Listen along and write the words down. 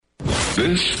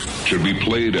This should be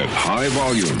played at high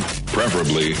volume,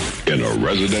 preferably in a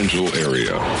residential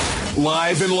area.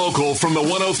 Live and local from the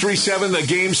 1037 The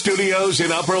Game studios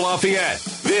in Upper Lafayette.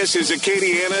 This is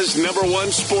Acadiana's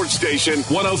 #1 sports station,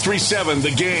 1037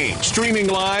 The Game. Streaming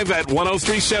live at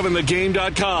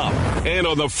 1037thegame.com and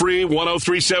on the free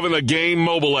 1037 The Game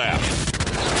mobile app.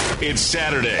 It's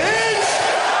Saturday.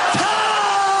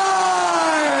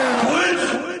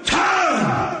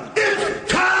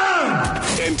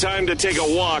 Time to take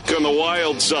a walk on the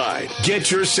wild side.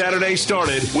 Get your Saturday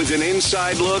started with an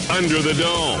inside look under the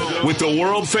dome with the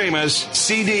world-famous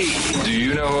CD. Do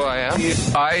you know who I am?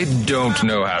 I don't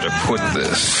know how to put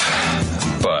this,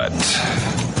 but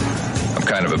I'm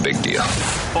kind of a big deal.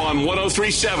 On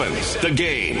 1037, The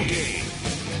Game.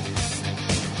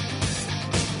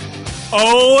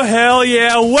 Oh, hell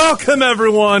yeah. Welcome,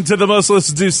 everyone, to the most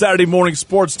listened to Saturday morning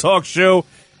sports talk show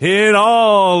in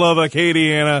all of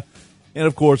Acadiana. And,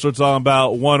 of course, we're talking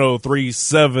about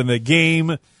 1037 The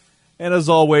Game. And, as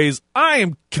always, I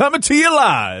am coming to you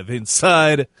live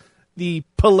inside the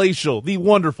palatial, the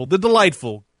wonderful, the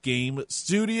delightful Game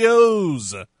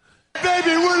Studios.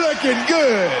 Baby, we're looking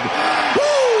good.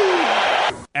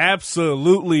 Woo!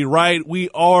 Absolutely right. We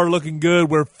are looking good.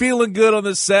 We're feeling good on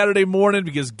this Saturday morning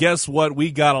because guess what?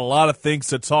 We got a lot of things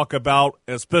to talk about,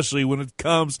 especially when it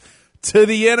comes to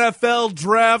the NFL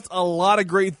draft. A lot of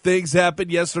great things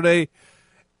happened yesterday,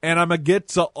 and I'm going to get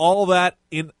to all that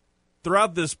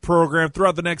throughout this program,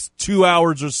 throughout the next 2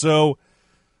 hours or so.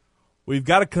 We've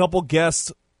got a couple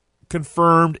guests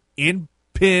confirmed in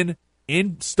pin,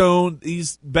 in stone.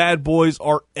 These bad boys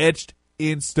are etched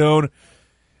in stone.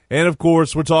 And, of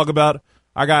course, we're talking about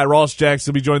our guy Ross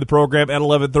Jackson will be joining the program at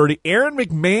 11:30. Aaron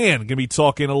McMahon going to be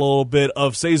talking a little bit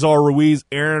of Cesar Ruiz.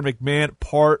 Aaron McMahon,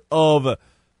 part of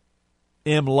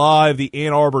M Live, the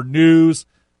Ann Arbor News.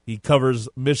 He covers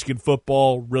Michigan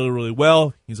football really, really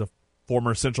well. He's a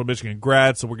former Central Michigan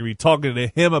grad, so we're going to be talking to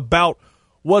him about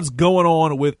what's going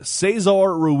on with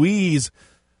Cesar Ruiz,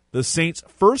 the Saints'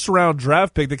 first-round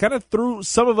draft pick. They kind of threw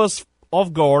some of us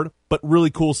off guard, but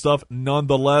really cool stuff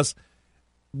nonetheless.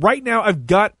 Right now, I've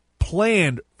got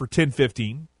planned for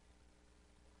 10:15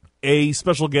 a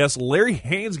special guest, Larry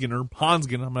Hansgen. I'm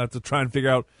going to have to try and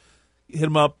hit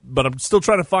him up, but I'm still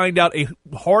trying to find out a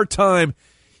hard time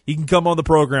he can come on the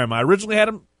program. I originally had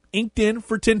him inked in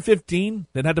for 10:15,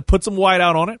 then had to put some white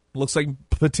out on it. Looks like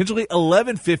potentially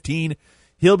 11:15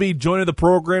 he'll be joining the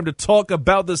program to talk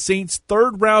about the Saints'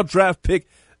 third-round draft pick,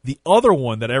 the other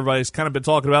one that everybody's kind of been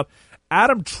talking about,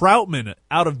 Adam Troutman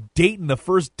out of Dayton, the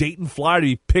first Dayton Flyer to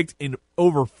be picked in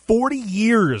over 40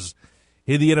 years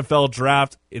in the NFL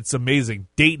draft. It's amazing.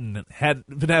 Dayton had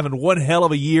been having one hell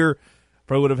of a year.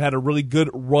 Probably would have had a really good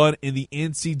run in the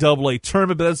NCAA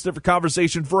tournament, but that's a different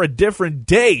conversation for a different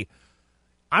day.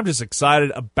 I'm just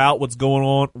excited about what's going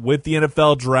on with the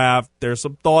NFL draft. There's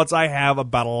some thoughts I have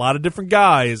about a lot of different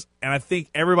guys, and I think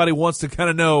everybody wants to kind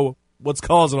of know what's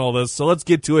causing all this. So let's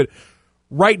get to it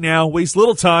right now, waste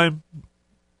little time,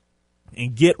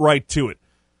 and get right to it.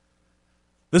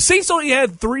 The Saints only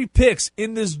had 3 picks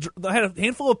in this. Had a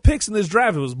handful of picks in this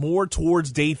draft. It was more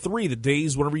towards day 3, the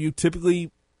days whenever you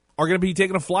typically are going to be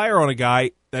taking a flyer on a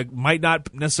guy that might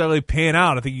not necessarily pan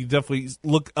out. I think you definitely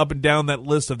look up and down that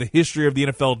list of the history of the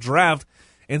NFL draft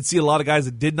and see a lot of guys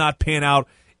that did not pan out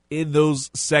in those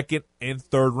second and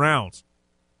third rounds.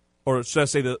 Or should I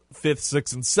say the 5th,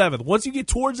 6th, and 7th. Once you get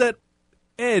towards that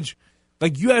edge,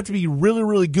 like, you have to be really,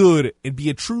 really good and be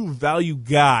a true value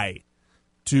guy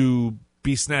to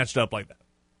be snatched up like that.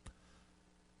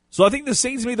 So I think the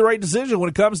Saints made the right decision when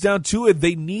it comes down to it.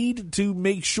 They need to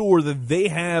make sure that they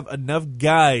have enough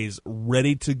guys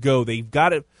ready to go. They've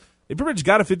got it. They pretty much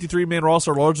got a 53-man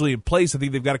roster largely in place. I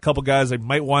think they've got a couple guys they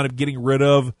might wind up getting rid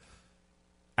of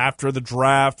after the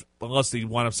draft, unless they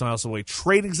wind up somehow, some way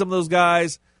trading some of those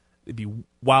guys. It'd be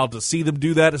wild to see them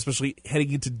do that, especially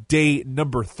heading into day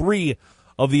number 3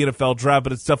 of the NFL draft,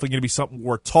 but it's definitely going to be something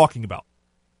worth talking about.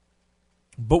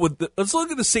 But let's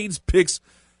look at the Saints picks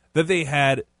that they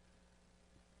had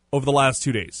over the last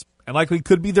 2 days. And likely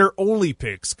could be their only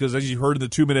picks, because as you heard in the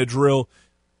 2-minute drill,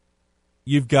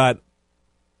 you've got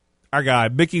our guy,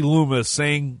 Mickey Loomis,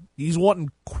 saying he's wanting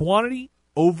quantity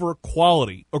over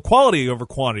quality, or quality over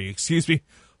quantity,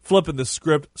 flipping the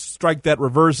script, strike that,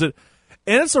 reverse it.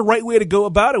 And it's the right way to go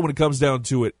about it when it comes down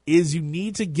to it, is you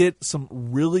need to get some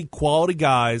really quality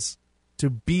guys to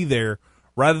be there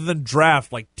rather than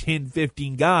draft like 10,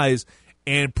 15 guys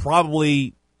and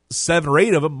probably 7 or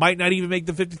 8 of them might not even make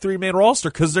the 53-man roster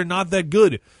because they're not that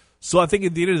good. So I think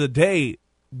at the end of the day,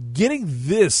 getting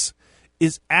this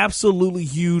is absolutely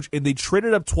huge, and they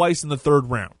traded up twice in the 3rd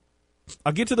round.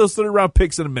 I'll get to those 3rd-round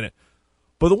picks in a minute.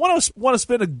 But the one I want to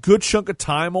spend a good chunk of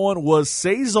time on was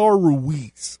Cesar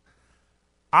Ruiz.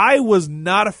 I was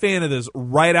not a fan of this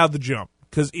right out the jump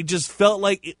because it just felt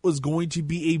like it was going to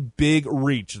be a big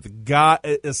reach. The guy,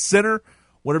 a center,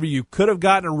 whatever, you could have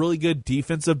gotten a really good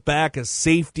defensive back, a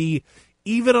safety,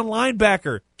 even a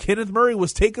linebacker. Kenneth Murray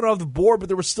was taken off the board, but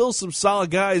there were still some solid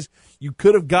guys you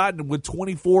could have gotten with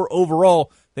 24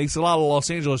 overall, thanks a lot of Los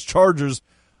Angeles Chargers.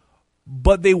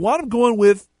 But they wound up going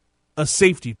with a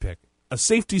safety pick, a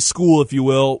safety school, if you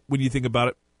will, when you think about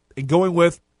it, and going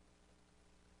with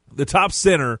the top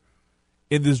center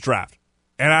in this draft.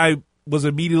 And I was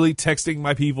immediately texting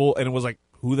my people, and it was like,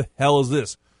 who the hell is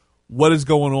this? What is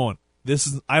going on?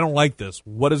 I don't like this.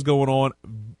 What is going on?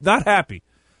 Not happy.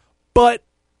 But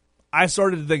I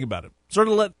started to think about it.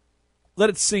 Started to let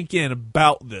it sink in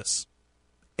about this.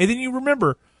 And then you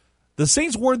remember, the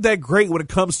Saints weren't that great when it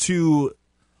comes to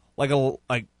like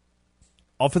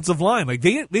offensive line. Like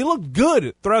they looked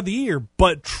good throughout the year,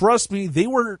 but trust me, they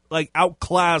were like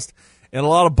outclassed in a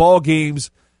lot of ball games.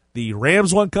 The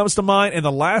Rams one comes to mind, and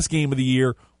the last game of the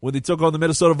year when they took on the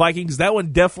Minnesota Vikings, that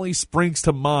one definitely springs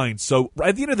to mind. So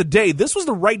at the end of the day, this was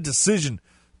the right decision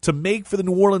to make for the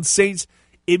New Orleans Saints.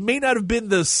 It may not have been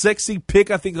the sexy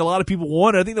pick I think a lot of people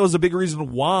wanted. I think that was a big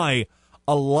reason why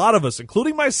a lot of us,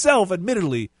 including myself,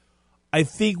 admittedly, I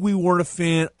think we weren't a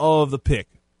fan of the pick.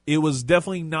 It was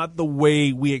definitely not the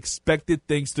way we expected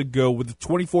things to go with the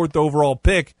 24th overall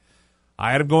pick.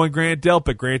 I had him going Grant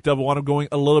Delpit. Grant Delpit wanted him going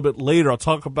a little bit later. I'll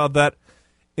talk about that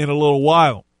in a little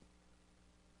while.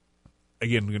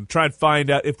 Again, we're going to try and find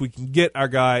out if we can get our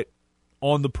guy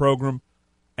on the program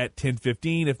at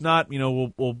 10:15. If not,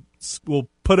 we'll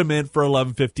put him in for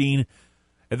 11:15.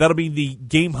 And that'll be the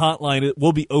game hotline. It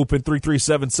will be open,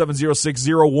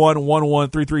 337-706-0111,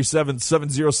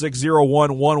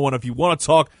 337-706-0111. If you want to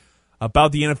talk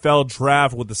about the NFL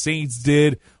draft, what the Saints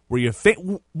did,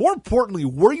 more importantly,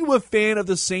 were you a fan of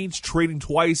the Saints trading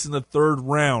twice in the third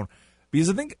round? Because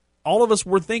I think all of us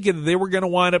were thinking that they were going to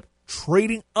wind up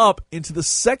trading up into the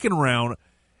second round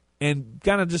and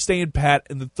kind of just staying pat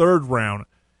in the third round.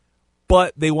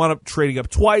 But they wound up trading up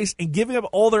twice and giving up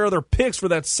all their other picks for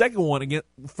that second one again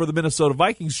for the Minnesota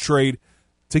Vikings trade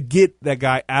to get that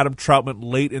guy Adam Trautman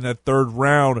late in that third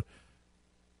round.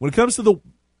 When it comes to the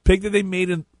pick that they made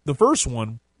in the first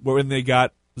one, when they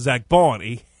got Zach Bond,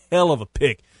 a hell of a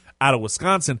pick out of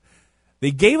Wisconsin,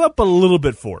 they gave up a little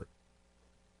bit for it.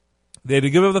 They had to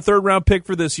give up the third round pick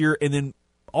for this year, and then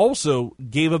also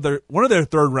gave up one of their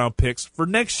third round picks for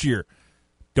next year.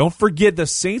 Don't forget, the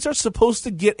Saints are supposed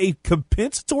to get a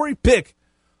compensatory pick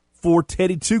for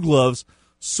Teddy Two Gloves,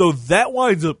 so that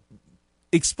winds up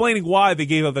explaining why they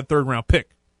gave up that third-round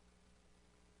pick.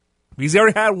 Because they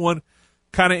already had one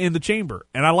kind of in the chamber,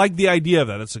 and I like the idea of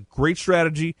that. It's a great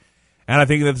strategy, and I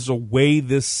think that's a way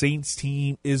this Saints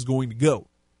team is going to go.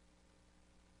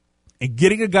 And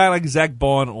getting a guy like Zach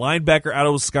Bond, linebacker out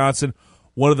of Wisconsin,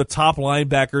 one of the top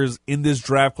linebackers in this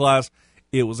draft class,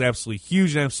 it was absolutely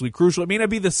huge and absolutely crucial. It may not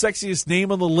be the sexiest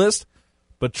name on the list,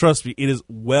 but trust me, it is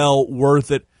well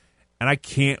worth it. And I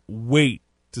can't wait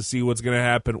to see what's going to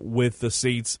happen with the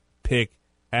Saints pick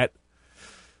at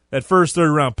that first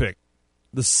third-round pick.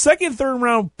 The second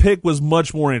third-round pick was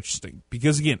much more interesting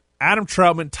because, again, Adam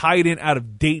Trautman, tight end out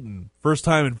of Dayton. First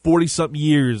time in 40-something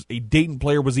years a Dayton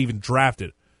player was even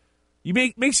drafted.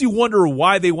 Makes you wonder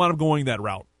why they wound up going that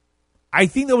route. I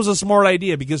think that was a smart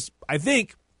idea because I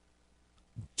think,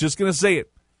 just going to say it,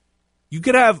 you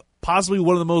could have possibly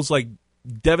one of the most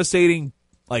devastating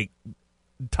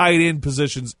tight end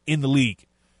positions in the league.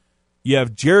 You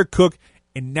have Jared Cook,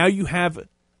 and now you have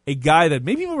a guy that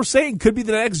maybe people were saying could be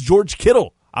the next George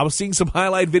Kittle. I was seeing some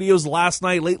highlight videos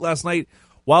late last night,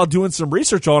 while doing some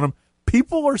research on him.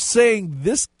 People are saying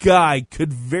this guy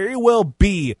could very well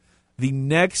be the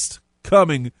next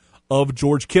coming of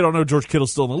George Kittle. I know George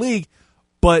Kittle's still in the league,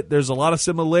 but there's a lot of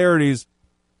similarities,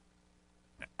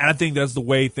 and I think that's the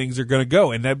way things are going to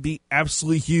go, and that'd be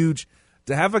absolutely huge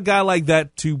to have a guy like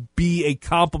that to be a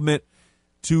complement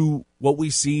to what we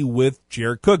see with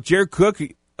Jared Cook. Jared Cook,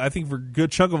 I think for a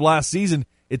good chunk of last season,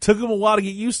 it took him a while to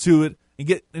get used to it and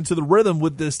get into the rhythm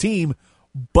with this team,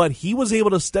 but he was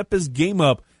able to step his game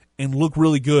up and look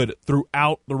really good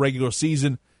throughout the regular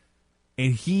season.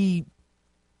 And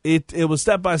it was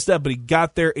step by step, but he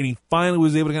got there and he finally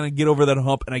was able to kind of get over that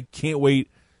hump. And I can't wait.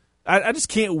 I just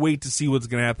can't wait to see what's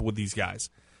going to happen with these guys,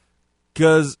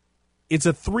 because it's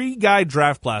a 3-guy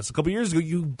draft class. A couple years ago,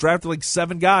 you drafted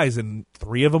 7 guys, and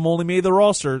 3 of them only made the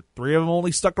roster. 3 of them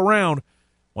only stuck around.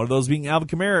 One of those being Alvin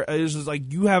Kamara. It's just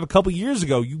you have a couple years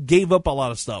ago, you gave up a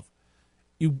lot of stuff.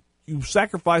 You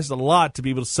sacrificed a lot to be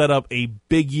able to set up a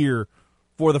big year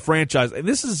for the franchise. And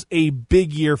this is a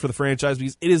big year for the franchise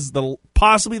because it is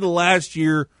possibly the last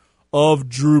year of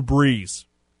Drew Brees.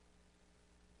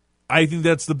 I think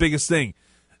that's the biggest thing.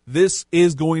 This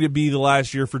is going to be the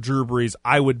last year for Drew Brees.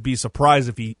 I would be surprised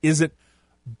if he isn't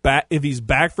back, if he's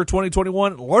back for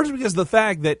 2021, largely because of the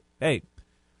fact that, hey,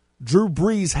 Drew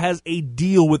Brees has a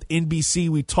deal with NBC.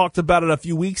 We talked about it a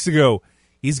few weeks ago.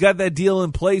 He's got that deal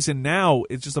in place, and now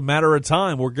it's just a matter of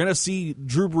time. We're going to see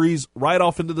Drew Brees right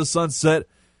off into the sunset,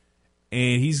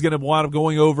 and he's going to wind up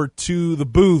going over to the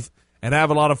booth and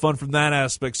have a lot of fun from that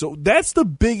aspect. So that's the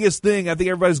biggest thing I think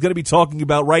everybody's going to be talking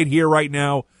about right here, right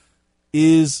now,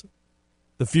 is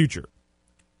the future.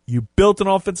 You built an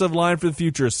offensive line for the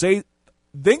future. Think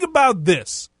about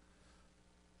this.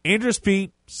 Andrus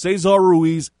Peat, Cesar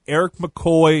Ruiz, Eric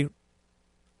McCoy.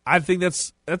 I think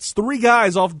that's three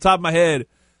guys off the top of my head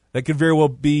that could very well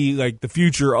be like the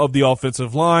future of the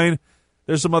offensive line.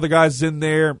 There's some other guys in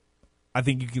there. I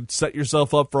think you can set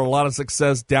yourself up for a lot of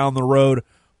success down the road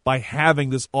by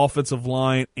having this offensive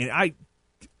line. And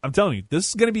I'm telling you, this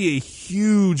is going to be a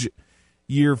huge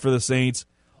year for the Saints.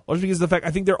 Also because of the fact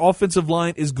I think their offensive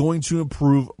line is going to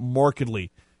improve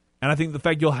markedly. And I think the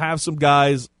fact you'll have some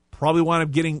guys probably wind up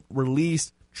getting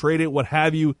released, traded, what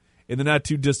have you, in the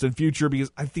not-too-distant future,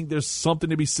 because I think there's something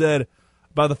to be said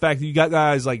about the fact that you got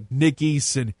guys like Nick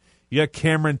Eason, you got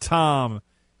Cameron Tom,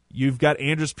 you've got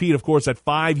Andrus Peat, of course, that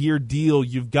 5-year deal.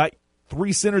 You've got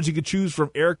 3 centers you could choose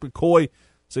from: Eric McCoy,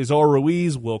 Cesar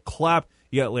Ruiz, Will Clapp,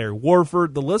 you got Larry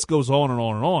Warford. The list goes on and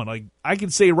on and on. Like, I can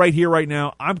say right here, right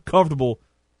now, I'm comfortable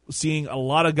seeing a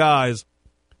lot of guys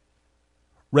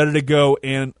ready to go.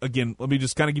 And, again, let me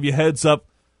just kind of give you a heads up.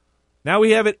 Now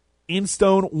we have it in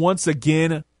stone once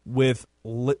again with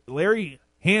Larry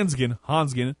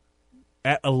Hansgen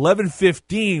at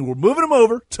 11:15. We're moving him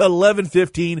over to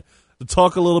 11:15 to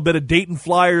talk a little bit of Dayton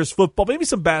Flyers football, maybe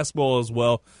some basketball as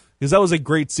well, because that was a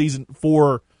great season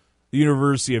for the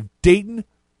University of Dayton.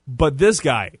 But this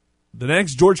guy, the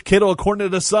next George Kittle, according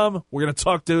to some, we're going to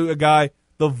talk to a guy,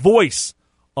 the voice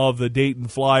of the Dayton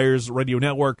Flyers radio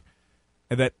network,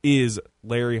 and that is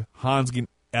Larry Hansgen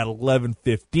at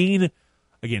 11:15.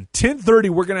 Again, 10:30,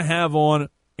 we're going to have on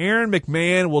Aaron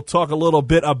McMahon. We'll talk a little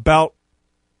bit about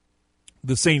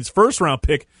the Saints' first-round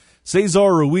pick,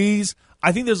 Cesar Ruiz.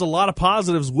 I think there's a lot of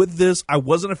positives with this. I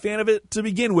wasn't a fan of it to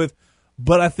begin with,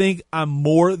 but I think I'm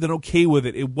more than okay with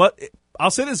it. I'll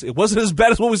say this, it wasn't as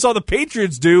bad as what we saw the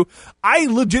Patriots do. I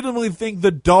legitimately think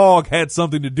the dog had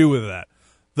something to do with that.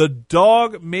 The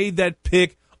dog made that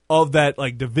pick of that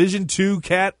like Division II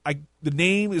cat. The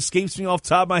name escapes me off the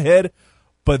top of my head,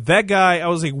 but that guy, I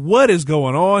was like, what is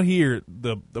going on here?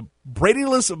 The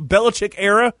Brady-less Belichick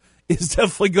era is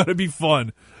definitely going to be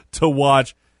fun to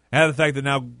watch. And the fact that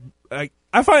now I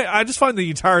just find the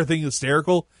entire thing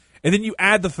hysterical. And then you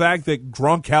add the fact that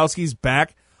Gronkowski's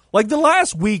back. Like, the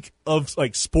last week of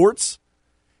like sports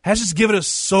has just given us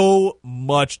so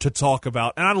much to talk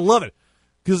about, and I love it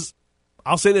because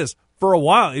I'll say this: for a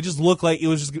while, it just looked like it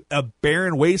was just a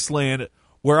barren wasteland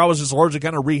where I was just largely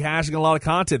kind of rehashing a lot of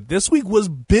content. This week was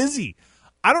busy.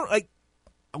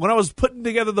 When I was putting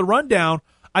together the rundown,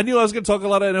 I knew I was going to talk a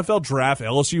lot of NFL draft,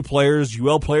 LSU players,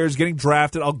 UL players getting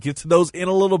drafted. I'll get to those in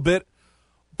a little bit.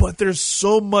 But there's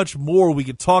so much more we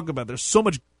can talk about. There's so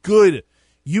much good,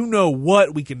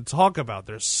 what we can talk about.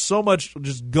 There's so much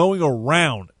just going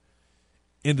around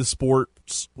in the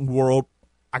sports world.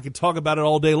 I can talk about it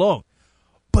all day long.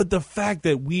 But the fact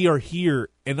that we are here,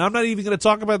 and I'm not even going to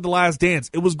talk about The Last Dance.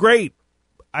 It was great.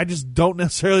 I just don't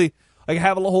necessarily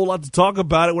have a whole lot to talk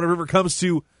about it whenever it comes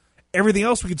to everything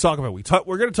else we can talk about.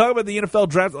 We're going to talk about the NFL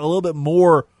draft a little bit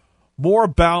more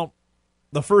about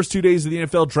the first 2 days of the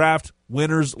NFL draft,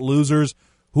 winners, losers,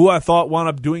 who I thought wound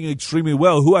up doing extremely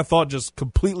well, who I thought just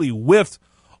completely whiffed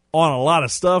on a lot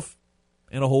of stuff,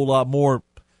 and a whole lot more.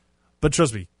 But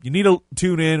trust me, you need to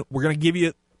tune in. We're going to give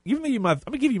you I'm going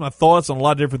to give you my thoughts on a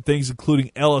lot of different things,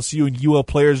 including LSU and UL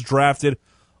players drafted.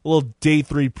 A little day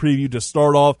 3 preview to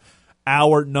start off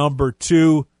hour number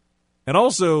 2. And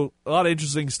also, a lot of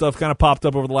interesting stuff kind of popped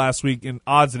up over the last week in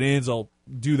odds and ends. I'll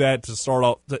do that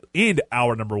to end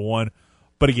hour number 1.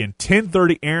 But again,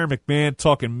 10:30, Aaron McMahon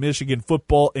talking Michigan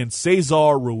football and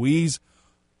Cesar Ruiz.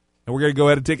 And we're going to go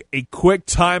ahead and take a quick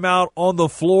timeout on the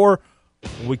floor.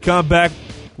 When we come back,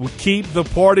 we'll keep the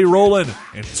party rolling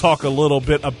and talk a little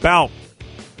bit about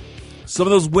some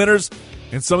of those winners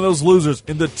and some of those losers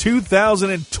in the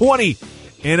 2020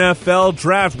 NFL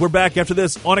Draft. We're back after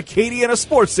this on Acadiana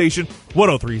Sports Station,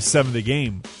 103.7 The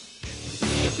Game.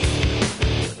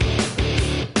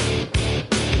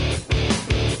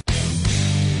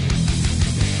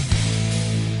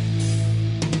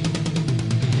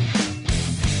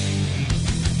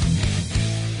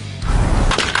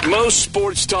 Most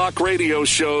sports talk radio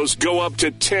shows go up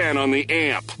to 10 on the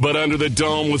amp, but Under the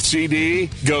Dome with CD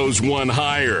goes one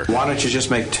higher. Why don't you just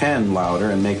make 10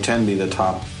 louder and make 10 be the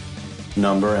top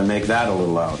number and make that a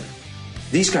little louder?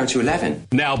 These go to 11.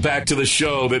 Now back to the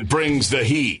show that brings the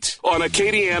heat on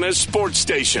Acadiana's sports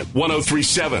station,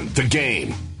 103.7 The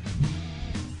Game.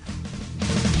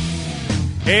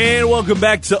 And welcome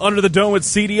back to Under the Dome with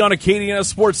CD on Acadiana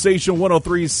Sports Station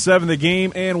 103.7 The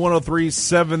Game and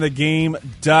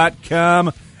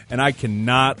 103.7thegame.com. And I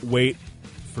cannot wait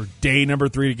for day number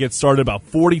 3 to get started. About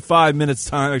 45 minutes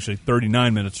time, actually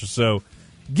 39 minutes or so,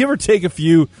 give or take a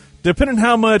few, depending on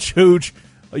how much hooch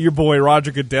your boy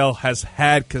Roger Goodell has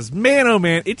had. Because, man, oh,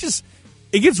 man, it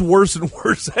gets worse and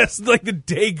worse as like the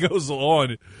day goes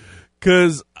on.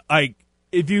 Because,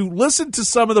 if you listen to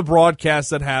some of the broadcasts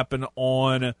that happened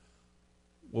on,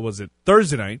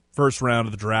 Thursday night, first round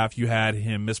of the draft, you had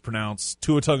him mispronounce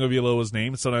Tua Tagovailoa's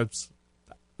name. Sometimes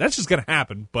that's just going to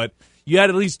happen, but you had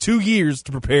at least 2 years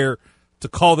to prepare to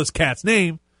call this cat's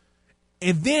name.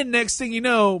 And then next thing you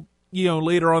know,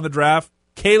 later on in the draft,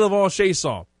 K'Lavon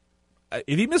Chaisson.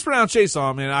 If he mispronounced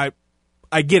Chaisson, man,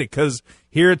 I get it, because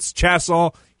here it's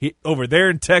Chasson, over there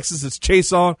in Texas it's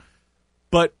Chaisson,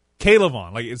 but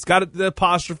K'Lavon, it's got the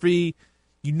apostrophe.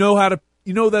 You know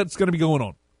that's going to be going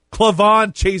on.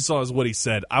 K'Lavon Chaisson is what he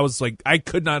said. I was like, I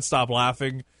could not stop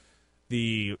laughing.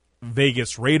 The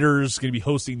Vegas Raiders going to be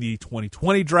hosting the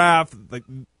 2020 draft. Like,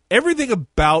 everything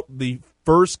about the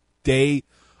first day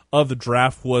of the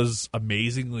draft was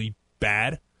amazingly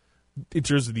bad in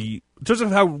terms of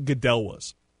how Goodell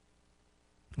was.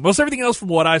 Most everything else from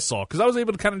what I saw, because I was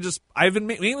able to I've been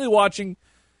mainly watching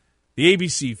the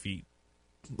ABC feed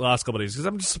the last couple of days, because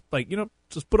I'm just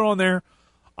just put it on there.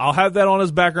 I'll have that on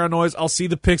as background noise. I'll see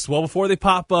the picks well before they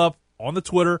pop up on the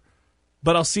Twitter,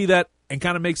 but I'll see that and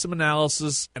kind of make some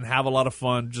analysis and have a lot of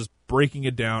fun just breaking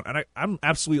it down. And I'm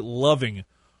absolutely loving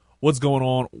what's going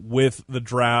on with the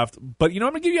draft. But, I'm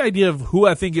going to give you an idea of who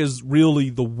I think is really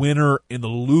the winner and the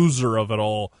loser of it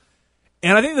all.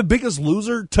 And I think the biggest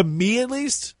loser, to me at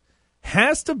least,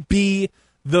 has to be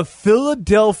the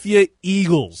Philadelphia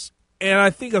Eagles. And I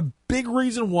think a big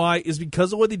reason why is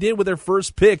because of what they did with their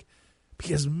first pick.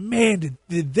 Because, man,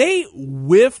 did they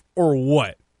whiff or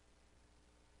what?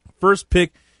 First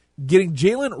pick, getting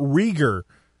Jalen Reagor.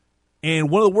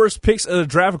 And one of the worst picks of the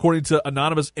draft, according to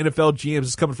anonymous NFL GMs,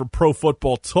 is coming from Pro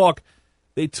Football Talk.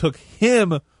 They took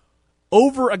him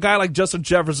over a guy like Justin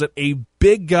Jefferson, a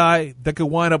big guy that could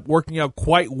wind up working out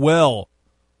quite well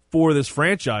for this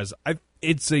franchise.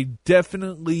 It's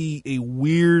definitely a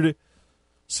weird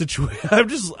situation.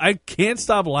 I can't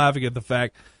stop laughing at the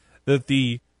fact that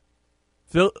the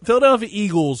Philadelphia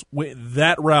Eagles went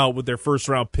that route with their first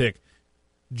round pick,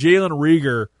 Jalen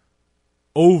Reagor,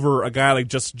 over a guy like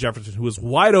Justin Jefferson, who was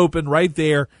wide open right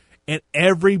there, and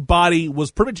everybody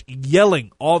was pretty much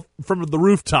yelling off from the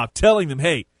rooftop, telling them,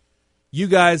 hey, you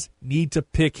guys need to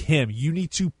pick him. You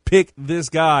need to pick this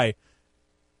guy.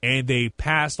 And they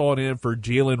passed on in for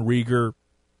Jalen Reagor,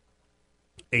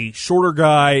 a shorter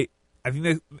guy. I think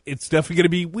that it's definitely going to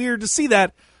be weird to see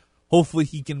that. Hopefully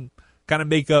he can kind of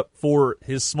make up for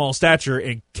his small stature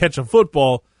and catch a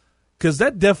football, because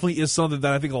that definitely is something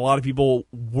that I think a lot of people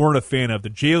weren't a fan of. The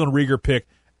Jalen Reagor pick,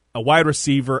 a wide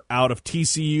receiver out of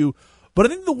TCU. But I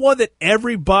think the one that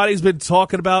everybody's been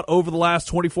talking about over the last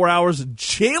 24 hours,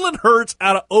 Jalen Hurts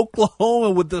out of Oklahoma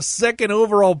with the second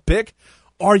overall pick.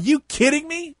 Are you kidding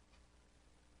me?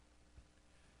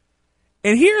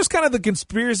 And here's kind of the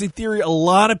conspiracy theory a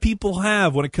lot of people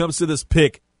have when it comes to this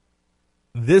pick.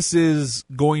 This is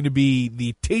going to be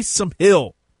the Taysom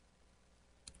Hill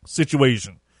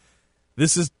situation.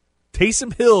 This is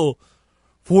Taysom Hill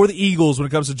for the Eagles when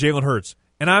it comes to Jalen Hurts.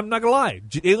 And I'm not going to lie,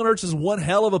 Jalen Hurts is one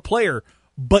hell of a player,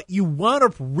 but you wound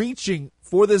up reaching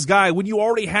for this guy when you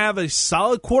already have a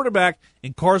solid quarterback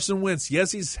in Carson Wentz.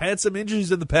 Yes, he's had some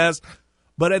injuries in the past,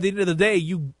 but at the end of the day,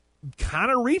 you kind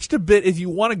of reached a bit if you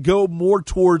want to go more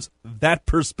towards that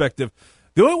perspective.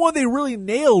 The only one they really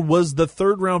nailed was the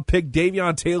third-round pick,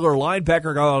 Davion Taylor,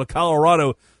 linebacker out of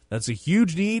Colorado. That's a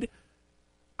huge need.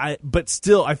 But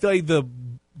still, I feel like the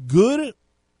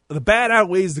bad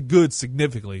outweighs the good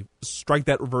significantly. Strike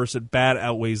that, reverse it. Bad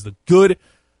outweighs the good.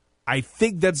 I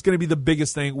think that's going to be the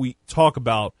biggest thing we talk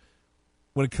about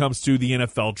when it comes to the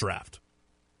NFL draft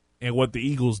and what the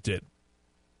Eagles did.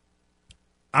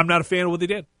 I'm not a fan of what they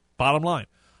did, bottom line.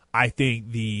 I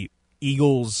think the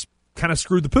Eagles kind of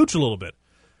screwed the pooch a little bit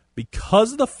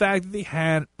because of the fact that they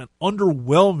had an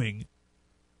underwhelming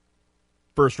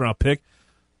first-round pick.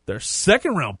 Their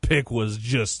second-round pick was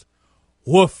just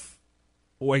woof.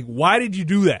 Like, why did you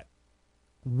do that?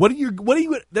 What are you?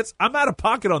 I'm out of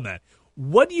pocket on that.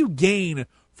 what do you gain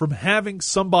from having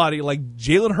somebody like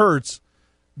Jalen Hurts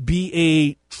be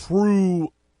a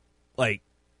true, like,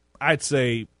 I'd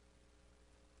say,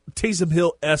 Taysom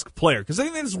Hill-esque player? Because I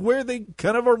think that's where they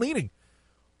kind of are leaning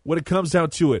when it comes down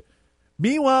to it.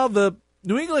 Meanwhile, the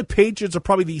New England Patriots are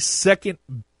probably the second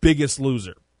biggest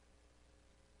loser.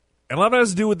 And a lot of it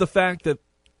has to do with the fact that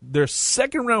their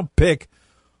second-round pick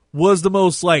was the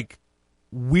most, like,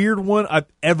 weird one I've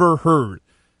ever heard.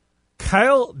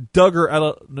 Kyle Duggar out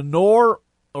of Lenoir,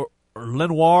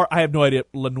 I have no idea.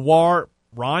 Lenoir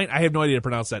Rhine, I have no idea how to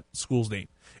pronounce that school's name.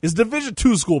 It's a Division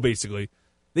II school, basically.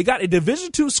 They got a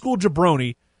Division II school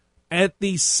jabroni at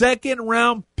the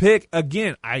second-round pick.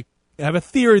 Again, I have a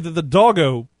theory that the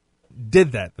doggo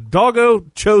did that. The doggo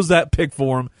chose that pick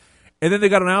for him. And then they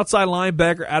got an outside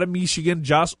linebacker out of Michigan,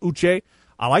 Josh Uche.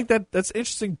 I like that. That's an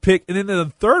interesting pick. And then in the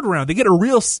third round, they get a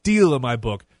real steal in my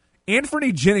book.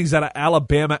 Anthony Jennings out of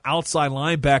Alabama, outside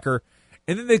linebacker.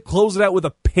 And then they close it out with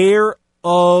a pair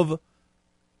of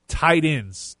tight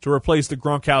ends to replace the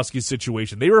Gronkowski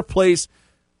situation. They replace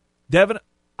Devin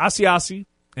Asiasi,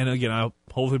 and again, I'll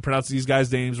hopefully pronounce these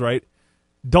guys' names right,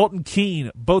 Dalton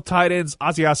Keene, both tight ends,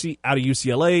 Asiasi out of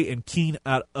UCLA and Keene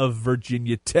out of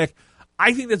Virginia Tech.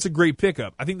 I think that's a great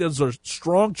pickup. I think those are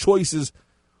strong choices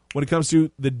when it comes to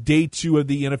the day 2 of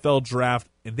the NFL draft,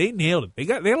 and they nailed it. They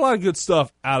had a lot of good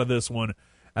stuff out of this one.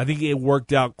 I think it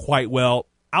worked out quite well.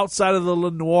 Outside of the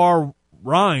Lenoir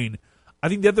Rhine, I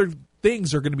think the other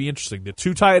things are going to be interesting. The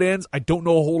 2 tight ends, I don't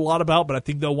know a whole lot about, but I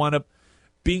think they'll wind up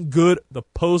being good the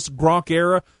post-Gronk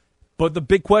era. But the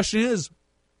big question is,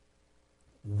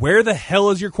 where the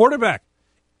hell is your quarterback?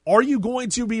 Are you going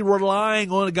to be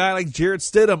relying on a guy like Jarrett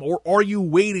Stidham, or are you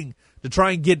waiting to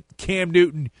try and get Cam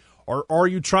Newton, or are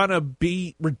you trying to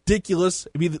be ridiculous,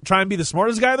 try and be the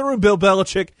smartest guy in the room, Bill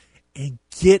Belichick, and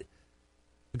get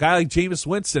a guy like Jameis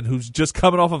Winston, who's just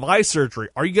coming off of eye surgery?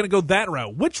 Are you going to go that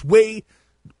route? Which way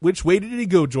did he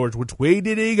go, George? Which way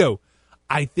did he go?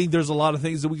 I think there's a lot of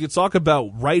things that we could talk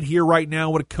about right here, right now,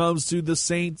 when it comes to the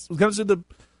Saints, when it comes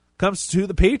to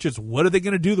the Patriots. What are they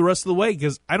going to do the rest of the way?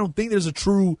 Because I don't think there's a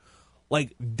true,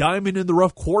 like, diamond in the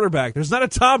rough quarterback. There's not a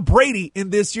Tom Brady in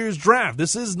this year's draft.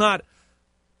 This is not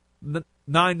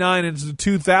 99 into the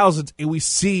 2000s, and we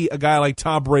see a guy like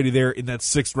Tom Brady there in that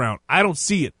 6th round. I don't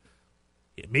see it.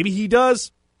 Maybe he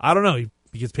does. I don't know.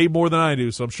 He gets paid more than I do,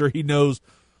 so I'm sure he knows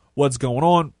what's going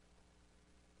on.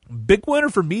 Big winner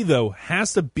for me, though,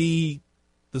 has to be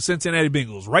the Cincinnati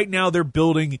Bengals. Right now, they're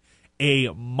building a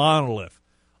monolith.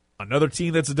 Another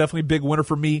team that's a definitely big winner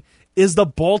for me is the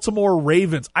Baltimore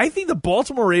Ravens. I think the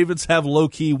Baltimore Ravens have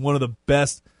low-key one of the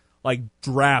best, like,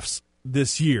 drafts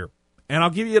this year. And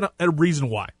I'll give you a reason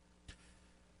why.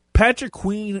 Patrick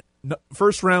Queen,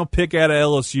 first-round pick out of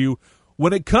LSU.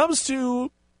 When it comes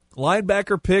to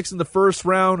linebacker picks in the first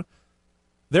round,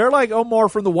 they're like Omar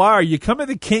from The Wire. You come in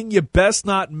the king, you best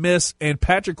not miss. And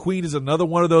Patrick Queen is another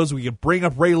one of those. We can bring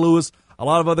up Ray Lewis, a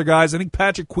lot of other guys. I think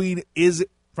Patrick Queen is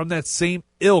from that same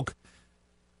ilk.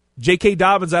 J.K.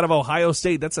 Dobbins out of Ohio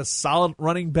State. That's a solid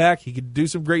running back. He can do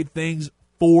some great things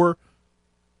for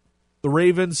the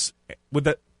Ravens with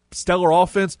that stellar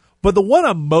offense. But the one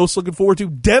I'm most looking forward to,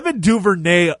 Devin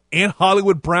Duvernay and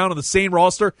Hollywood Brown on the same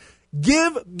roster.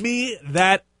 Give me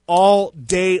that all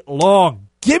day long.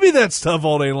 Give me that stuff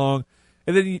all day long.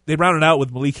 And then they rounded out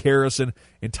with Malik Harrison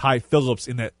and Ty Phillips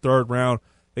in that 3rd round.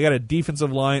 They got a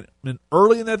defensive line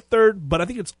early in that 3rd, but I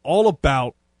think it's all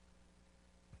about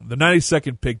the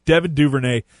 92nd pick, Devin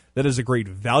Duvernay. That is a great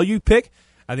value pick.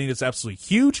 I think it's absolutely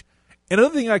huge. And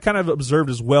another thing I kind of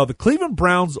observed as well, the Cleveland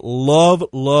Browns love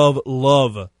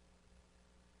the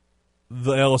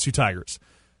LSU Tigers.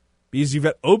 Because you've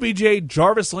got OBJ,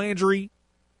 Jarvis Landry,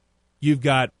 you've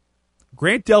got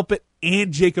Grant Delpit,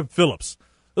 and Jacob Phillips.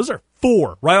 Those are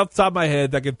 4 right off the top of my head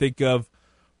that I can think of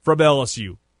from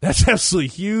LSU. That's absolutely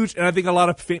huge, and I think a lot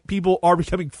of people are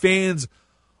becoming fans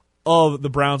of the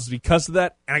Browns because of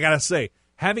that. And I got to say,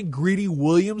 having Greedy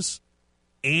Williams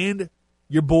and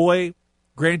your boy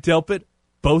Grant Delpit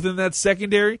both in that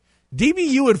secondary,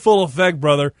 DBU in full effect,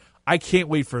 brother. I can't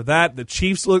wait for that. The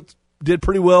Chiefs did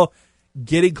pretty well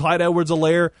getting Clyde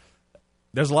Edwards-Helaire.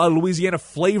 There's a lot of Louisiana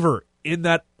flavor in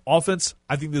that offense.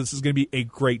 I think this is going to be a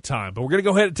great time. But we're going to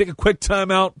go ahead and take a quick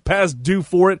timeout, past due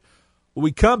for it. When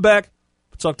we come back,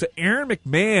 we'll talk to Aaron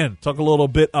McMahon, talk a little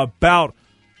bit about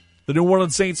the New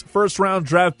Orleans Saints first-round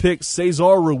draft pick,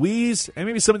 Cesar Ruiz, and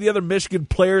maybe some of the other Michigan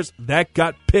players that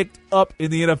got picked up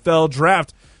in the NFL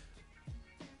draft.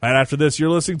 Right after this, you're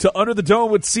listening to Under the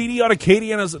Dome with CD on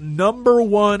Acadiana's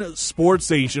 #1 sports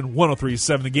station,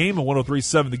 103.7 The Game and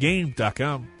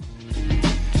 103.7thegame.com.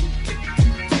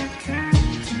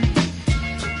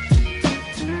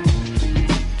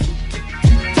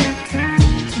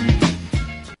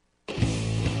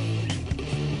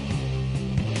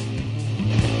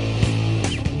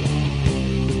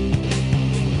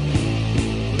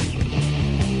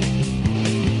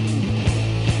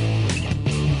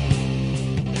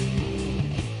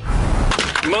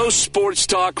 Most sports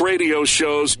talk radio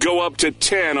shows go up to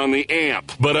 10 on the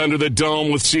amp, but Under the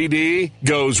Dome with CD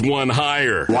goes one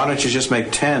higher. Why don't you just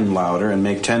make 10 louder and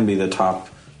make 10 be the top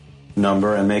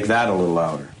number and make that a little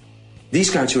louder? These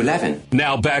go to 11.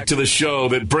 Now back to the show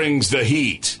that brings the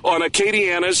heat on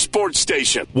Acadiana's sports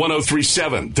station,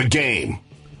 103.7 The Game.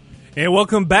 And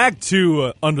welcome back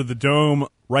to Under the Dome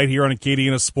right here on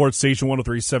Acadiana Sports Station,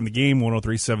 103.7 The Game,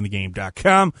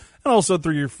 103.7thegame.com, and also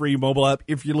through your free mobile app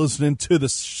if you're listening to the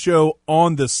show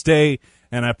on the stay.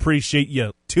 And I appreciate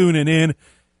you tuning in.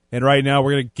 And right now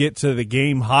we're going to get to the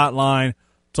game hotline,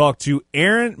 talk to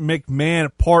Aaron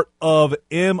McMahon, part of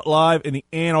M Live in the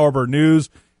Ann Arbor News.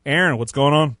 Aaron, what's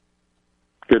going on?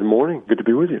 Good morning. Good to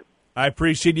be with you. I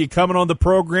appreciate you coming on the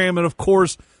program. And, of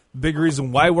course, the big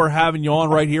reason why we're having you on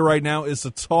right here, right now, is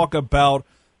to talk about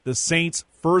the Saints'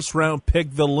 first-round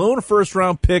pick, the lone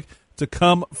first-round pick to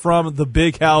come from the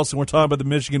big house. And we're talking about the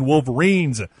Michigan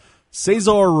Wolverines.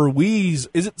 Cesar Ruiz.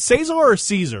 Is it Cesar or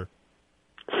Caesar?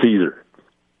 Caesar.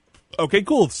 Okay,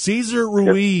 cool. Cesar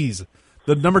Ruiz,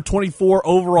 the number 24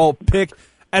 overall pick.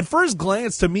 At first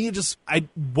glance, to me, I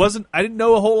didn't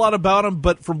know a whole lot about him,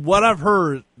 but from what I've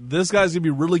heard, this guy's going to be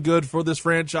really good for this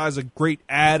franchise, a great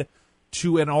add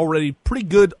to an already pretty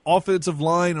good offensive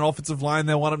line,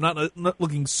 that wound up not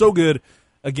looking so good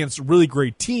against really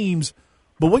great teams.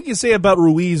 But what can you say about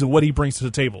Ruiz and what he brings to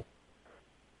the table?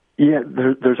 Yeah,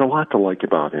 there's a lot to like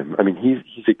about him. I mean,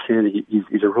 he's a kid.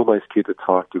 He's a real nice kid to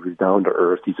talk to. He's down to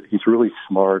earth. He's really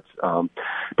smart.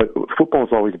 But football's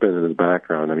always been in his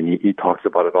background. I mean, he talks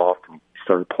about it often. He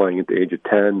started playing at the age of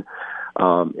 10,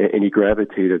 and he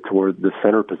gravitated toward the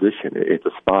center position. It's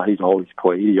a spot he's always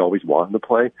played. He always wanted to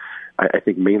play. I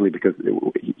think mainly because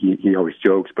he always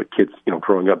jokes, but kids,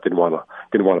 growing up didn't want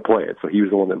to play it. So he was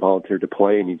the one that volunteered to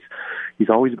play, and he's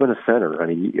always been a center. I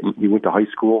mean, he went to high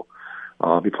school.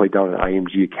 He played down at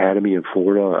IMG Academy in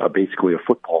Florida, basically a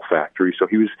football factory. So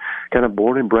he was kind of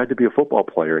born and bred to be a football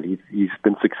player, and he's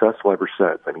been successful ever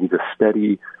since. I mean, he's a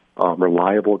steady,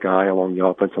 reliable guy along the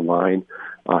offensive line.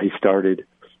 He started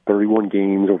 31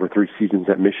 games over 3 seasons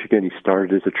at Michigan. He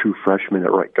started as a true freshman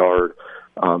at right guard.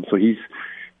 So he's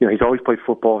always played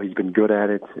football. He's been good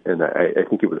at it, and I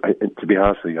think to be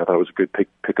honest with you, I thought it was a good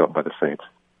pickup by the Saints.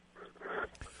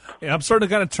 Yeah, I'm starting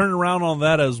to kind of turn around on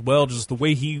that as well, just the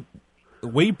way he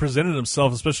presented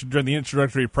himself, especially during the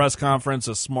introductory press conference,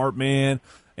 a smart man,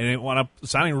 and it wound up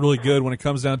sounding really good when it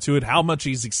comes down to it, how much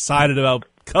he's excited about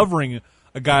covering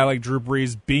a guy like Drew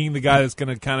Brees, being the guy that's going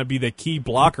to kind of be the key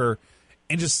blocker,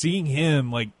 and just seeing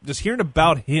him, just hearing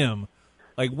about him,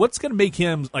 what's going to make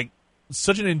him,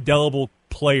 such an indelible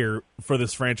player for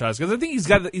this franchise? Because I think he's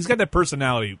got that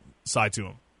personality side to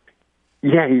him.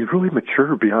 Yeah, he's really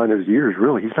mature beyond his years,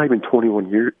 really. He's not even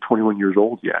 21 years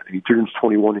old yet. He turns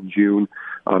 21 in June.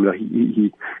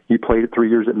 He played 3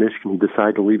 years at Michigan. He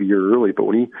decided to leave a year early, but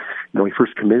when he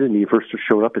first committed and he first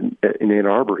showed up in Ann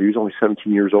Arbor, he was only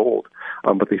 17 years old.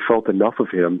 But they felt enough of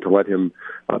him to let him,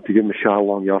 to give him a shot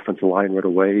along the offensive line right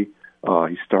away.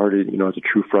 He started, as a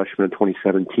true freshman in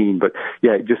 2017. But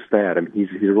yeah, just that. I mean, he's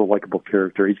a real likable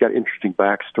character. He's got an interesting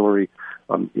backstory.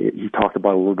 He talked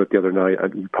about it a little bit the other night.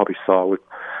 You probably saw with,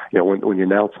 when the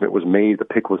announcement was made, the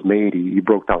pick was made, he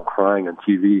broke down crying on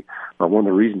TV. One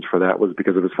of the reasons for that was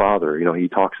because of his father. He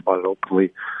talks about it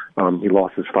openly. He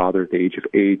lost his father at the age of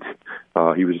 8.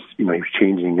 He was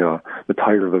changing the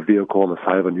tire of a vehicle on the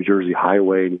side of a New Jersey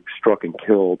highway, and he was struck and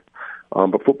killed.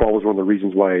 But football was one of the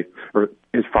reasons why, or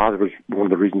his father was one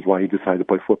of the reasons why he decided to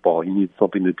play football. He needed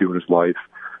something to do in his life,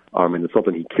 and it's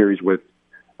something he carries with,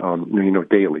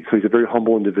 daily. So he's a very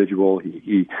humble individual.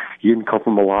 He didn't come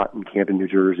from a lot in Camden, New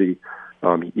Jersey.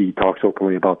 He talks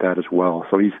openly about that as well.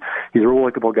 So he's a real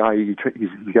likable guy. He's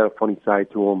got a funny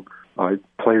side to him.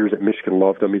 Players at Michigan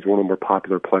loved him. He's one of the more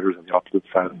popular players on the opposite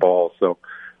side of the ball. So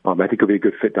I think he'll be a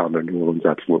good fit down there in New Orleans,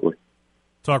 absolutely.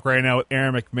 Talk right now with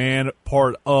Aaron McMahon,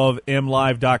 part of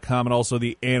MLive.com and also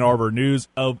the Ann Arbor News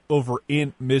over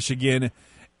in Michigan.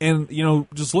 And,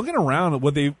 just looking around at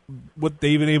what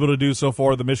they've been able to do so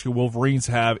far, the Michigan Wolverines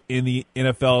have in the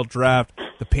NFL draft.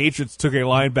 The Patriots took a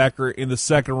linebacker in the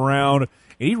second round,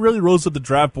 and he really rose up the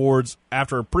draft boards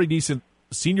after a pretty decent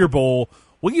Senior Bowl.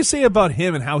 What can you say about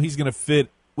him and how he's going to fit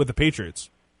with the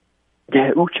Patriots? Yeah,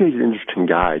 Uche's an interesting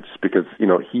guy just because,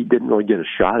 he didn't really get a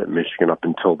shot at Michigan up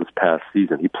until this past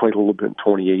season. He played a little bit in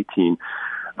 2018.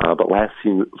 But last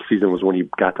season was when he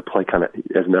got to play kind of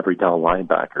as an every down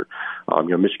linebacker.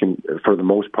 Michigan, for the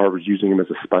most part, was using him as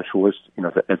a specialist,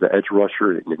 as an edge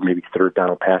rusher, and maybe third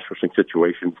down pass rushing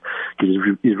situations. He's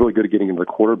really good at getting into the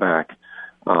quarterback.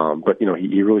 But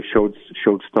he really showed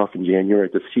stuff in January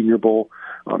at the Senior Bowl.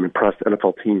 impressed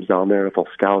NFL teams down there, NFL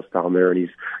scouts down there, and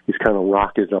he's kind of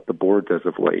rocketed up the boards as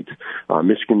of late.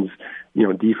 Michigan's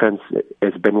defense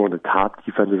has been one of the top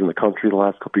defenses in the country the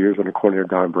last couple of years under coordinator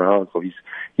Don Brown. So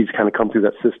he's kind of come through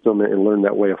that system and learned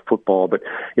that way of football. But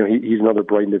he's another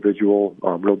bright individual,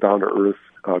 real down to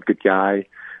earth, good guy,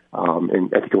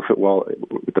 and I think he'll fit well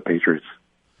with the Patriots.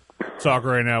 Talk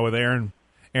right now with Aaron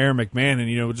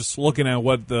McMahon, just looking at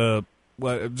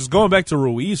just going back to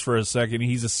Ruiz for a second.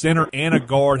 He's a center and a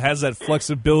guard, has that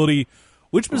flexibility.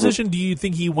 Which position do you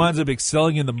think he winds up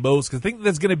excelling in the most? Because I think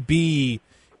that's going to be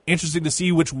interesting to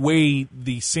see which way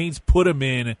the Saints put him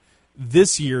in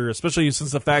this year, especially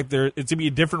since the fact that it's going to be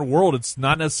a different world. It's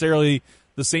not necessarily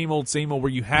the same old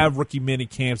where you have rookie mini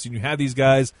camps and you have these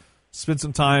guys spend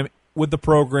some time with the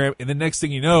program, and the next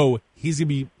thing you know, he's going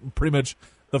to be pretty much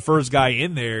the first guy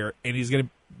in there, and he's going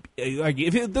to, like,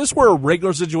 if this were a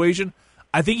regular situation,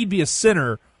 I think he'd be a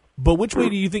center, but which way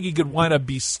do you think he could wind up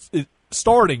be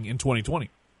starting in 2020?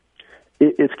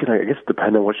 It's going to, I guess,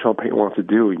 depend on what Sean Payton wants to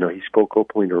do. He spoke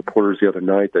openly to reporters the other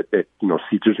night that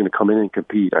Caesar's going to come in and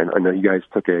compete. I know you guys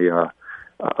took a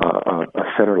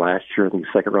center last year, I think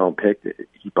second-round pick.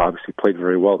 He obviously played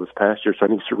very well this past year, so I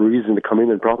think Ruiz is going to come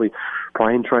in and probably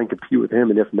try and compete with him,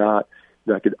 and if not,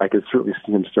 I could certainly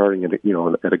see him starting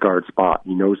at a guard spot.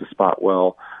 He knows the spot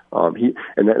well.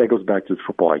 That goes back to his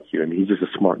football IQ. I mean, he's just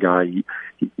a smart guy.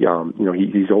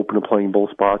 He's open to playing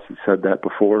both spots. He said that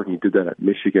before, and he did that at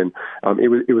Michigan.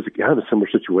 It was kind of a similar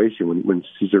situation when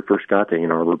Caesar first got to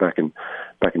Ann Arbor back in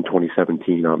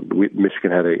 2017.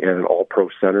 Michigan had an All-Pro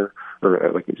center,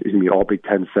 All Big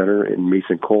Ten center in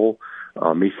Mason Cole.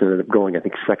 Mason ended up going, I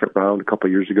think, second round a couple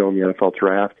of years ago in the NFL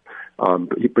draft.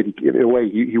 But in a way,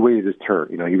 he waited his turn.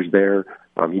 He was there.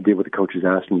 He did what the coaches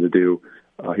asked him to do.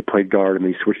 He played guard, and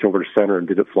then he switched over to center and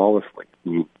did it flawlessly.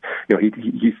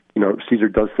 Caesar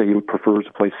does say he prefers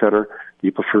to play center. He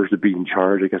prefers to be in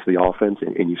charge, I guess, of the offense,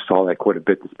 and you saw that quite a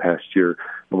bit this past year.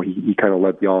 When he kind of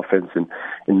led the offense and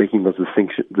making those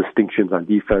distinctions on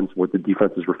defense, what the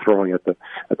defenses were throwing at the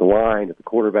line, at the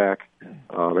quarterback,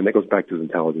 and that goes back to his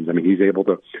intelligence. I mean, he's able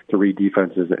to read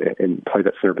defenses and play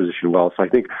that center position well. So I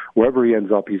think wherever he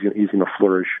ends up, he's going to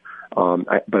flourish.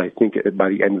 But I think at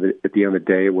the end of the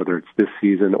day, whether it's this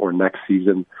season or next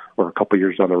season or a couple of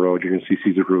years down the road, you're going to see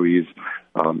Cesar Ruiz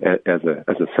as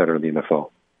a center in the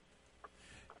NFL.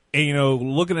 And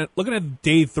looking at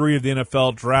day 3 of the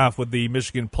NFL draft with the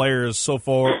Michigan players so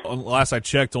far, last I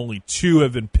checked, only 2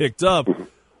 have been picked up.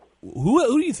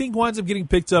 Who do you think winds up getting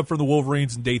picked up from the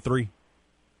Wolverines in day 3?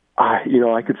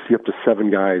 I could see up to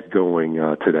 7 guys going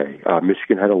today.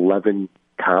 Michigan had 11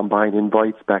 combine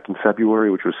invites back in February,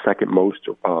 which was second most,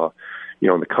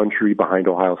 in the country, behind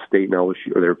Ohio State and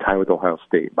LSU, or they were tied with Ohio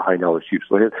State behind LSU.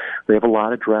 So they have a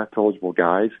lot of draft eligible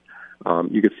guys.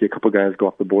 You could see a couple of guys go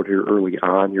off the board here early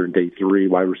on here in day 3.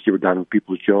 Wide receiver Donovan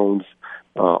Peoples-Jones,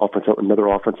 another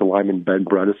offensive lineman Ben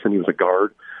Bredesen. He was a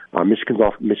guard.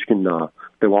 Michigan,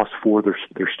 they lost 4 of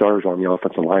their starters on the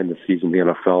offensive line this season in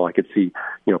the NFL. I could see,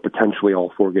 potentially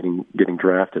all 4 getting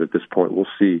drafted at this point. We'll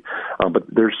see. But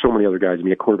there's so many other guys. I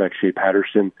mean, a quarterback, Shea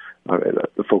Patterson,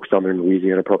 the folks down there in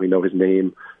Louisiana probably know his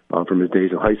name from his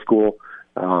days in high school.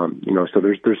 So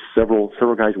there's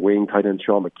several guys waiting. Tight end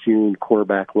Sean McCune,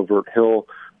 quarterback Lavert Hill,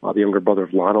 the younger brother of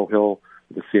Lano Hill,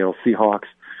 the Seattle Seahawks.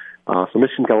 So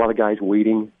Michigan's got a lot of guys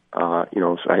waiting. So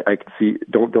I can see.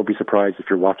 Don't be surprised if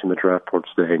you're watching the draft boards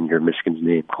today and you hear Michigan's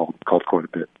name called quite a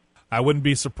bit. I wouldn't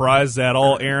be surprised at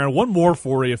all, Aaron. One more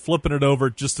for you, flipping it over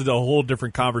just to a whole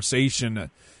different conversation.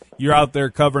 You're out there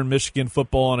covering Michigan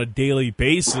football on a daily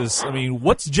basis. I mean,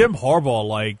 what's Jim Harbaugh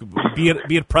like? Be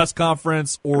it press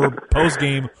conference or post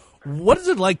game, what is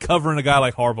it like covering a guy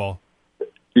like Harbaugh?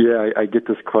 Yeah, I get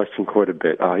this question quite a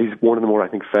bit. He's one of the more, I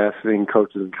think, fascinating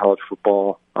coaches in college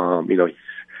football.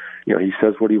 He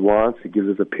says what he wants. He gives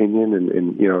his opinion,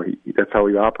 and that's how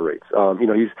he operates.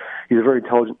 He's a very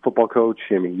intelligent football coach.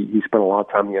 I mean, he spent a lot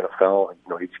of time in the NFL.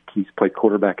 He's played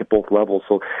quarterback at both levels,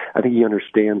 so I think he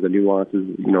understands the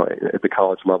nuances. At the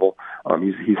college level,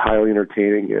 he's highly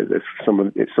entertaining. As some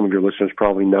of your listeners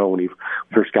probably know, when he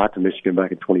first got to Michigan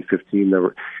back in 2015,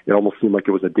 it almost seemed like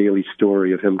it was a daily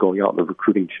story of him going out on the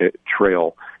recruiting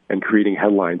trail and creating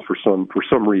headlines for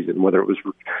some reason, whether it was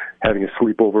having a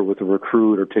sleepover with a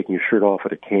recruit or taking a shirt off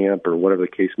at a camp or whatever the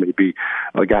case may be.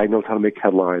 A guy knows how to make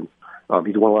headlines.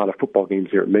 He's won a lot of football games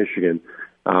here at Michigan.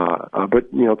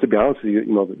 But to be honest with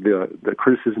you, the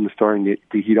criticism is starting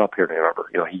to heat up here in Ann Arbor.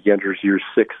 He enters year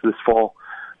 6 this fall.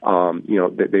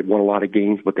 They've won a lot of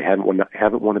games, but they haven't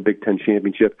won a Big Ten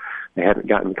championship. They haven't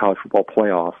gotten the college football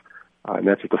playoff, and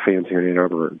that's what the fans here in Ann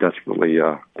Arbor are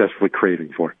desperately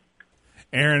craving for.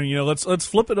 Aaron, let's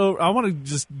flip it over. I want to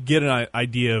just get an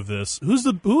idea of this. Who is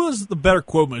the better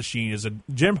quote machine? Is it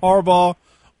Jim Harbaugh,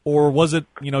 or was it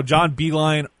John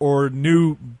Beilein, or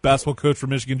new basketball coach for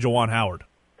Michigan, Juwan Howard?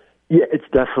 Yeah, it's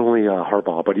definitely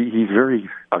Harbaugh, but he's very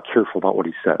careful about what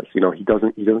he says. He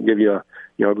doesn't give you a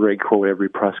great quote every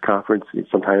press conference.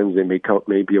 Sometimes they may come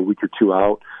maybe a week or two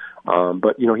out.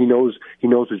 But he knows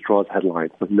his draws headlines,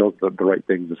 so he knows the right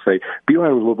things to say.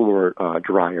 Beilein was a little more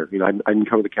drier. I didn't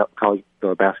cover the college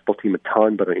basketball team a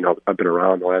ton, but I've been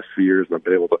around the last few years and I've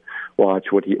been able to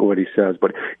watch what he says.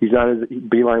 But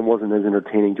Beilein wasn't as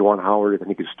entertaining. Juwan Howard, I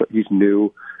think he's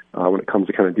new when it comes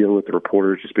to kind of dealing with the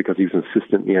reporters, just because he was an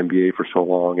assistant in the NBA for so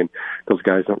long, and those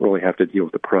guys don't really have to deal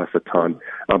with the press a ton.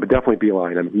 But definitely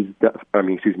Beilein.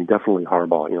 Definitely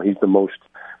Harbaugh. He's the most.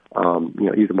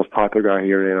 He's the most popular guy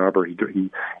here in Ann Arbor. The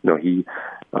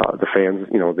fans,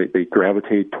 they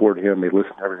gravitate toward him. They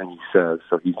listen to everything he says.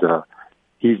 So he's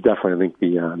definitely, I think,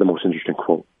 the most interesting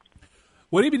quote.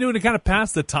 What have you been doing to kind of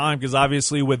pass the time? Because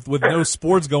obviously, with no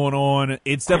sports going on,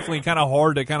 it's definitely kind of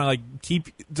hard to kind of like keep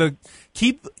a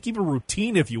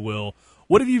routine, if you will.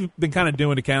 What have you been kind of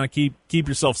doing to kind of keep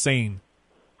yourself sane?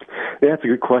 Yeah, that's a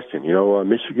good question.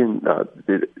 Michigan,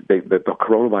 the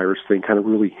coronavirus thing kind of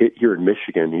really hit here in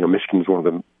Michigan. Michigan's one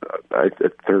of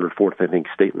the third or fourth, I think,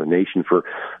 state in the nation for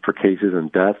cases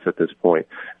and deaths at this point.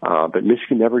 But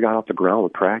Michigan never got off the ground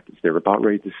with practice. They were about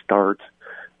ready to start,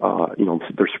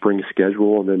 their spring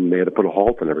schedule, and then they had to put a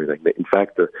halt on everything. In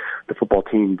fact, the football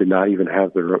team did not even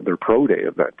have their pro day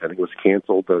event. I think it was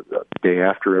canceled the day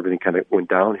after everything kind of went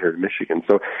down here in Michigan.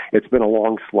 So it's been a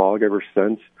long slog ever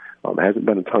since. Hasn't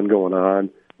been a ton going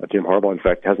on. Jim Harbaugh, in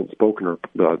fact, hasn't spoken to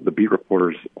the beat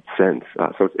reporters since.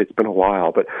 So it's been a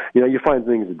while. But, you find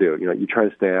things to do. You try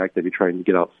to stay active. You try to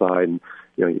get outside, and,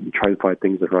 you try to find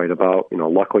things to write about.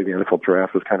 Luckily the NFL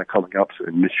draft was kind of coming up,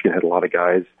 and Michigan had a lot of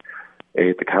guys, A,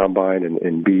 at the combine,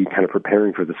 and B, kind of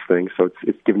preparing for this thing. So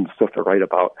it's giving stuff to write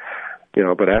about.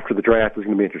 But after the draft, it's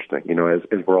going to be interesting, as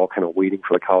we're all kind of waiting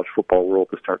for the college football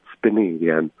world to start spinning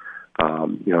again.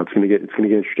 It's going to get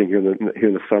interesting here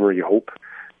in the summer. You hope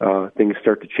things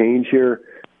start to change here.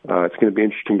 It's going to be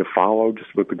interesting to follow,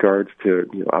 just with regards to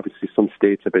obviously some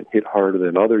states have been hit harder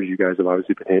than others. You guys have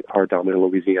obviously been hit hard down there in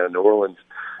Louisiana, New Orleans.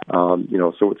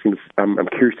 So it's I'm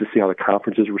curious to see how the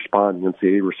conferences respond and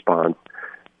NCAA responds.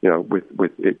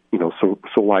 With it so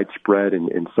widespread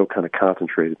and so kind of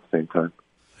concentrated at the same time.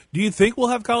 Do you think we'll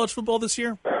have college football this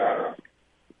year?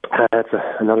 That's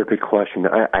another good question.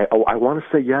 I want to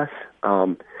say yes.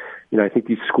 I think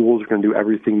these schools are going to do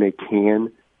everything they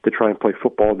can to try and play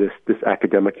football this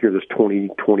academic year, this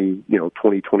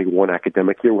 2021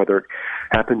 academic year. Whether it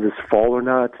happens this fall or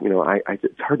not,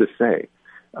 it's hard to say.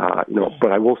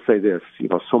 But I will say this: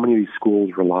 so many of these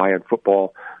schools rely on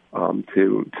football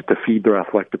to feed their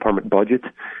athletic department budget,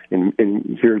 and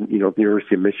here, the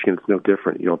University of Michigan, it's no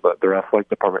different. Their athletic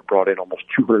department brought in almost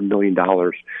 $200 million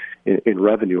in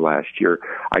revenue last year.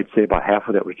 I'd say about half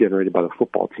of that was generated by the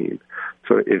football team.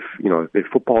 So if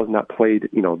football is not played,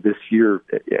 this year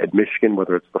at Michigan,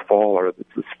 whether it's the fall or it's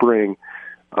the spring,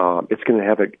 it's going to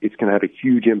have a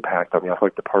huge impact on the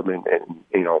athletic department and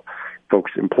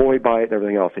folks employed by it and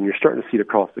everything else. And you're starting to see it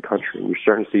across the country. You're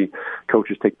starting to see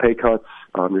coaches take pay cuts.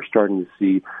 You're starting to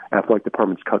see athletic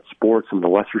departments cut sports and the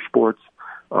lesser sports.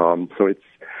 So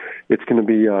it's going to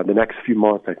be the next few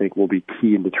months, I think, will be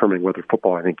key in determining whether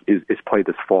football, I think, is played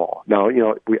this fall. Now,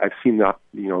 I've seen that,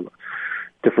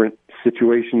 different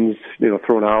situations,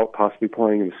 thrown out, possibly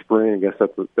playing in the spring. I guess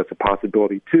that's a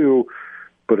possibility too.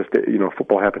 But if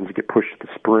football happens to get pushed to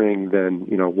the spring, then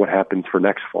what happens for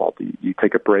next fall? Do you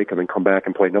take a break and then come back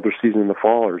and play another season in the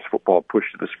fall, or is football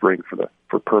pushed to the spring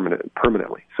for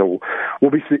permanently? So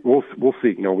we'll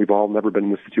see. We've all never been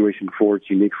in this situation before. It's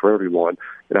unique for everyone,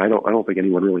 and I don't think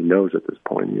anyone really knows at this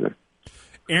point either.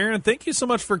 Aaron, thank you so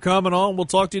much for coming on. We'll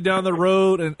talk to you down the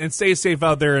road, and stay safe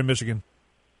out there in Michigan.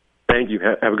 Thank you.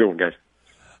 Have a good one, guys.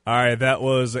 All right, that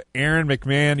was Aaron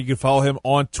McMahon. You can follow him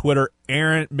on Twitter,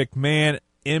 Aaron McMahon,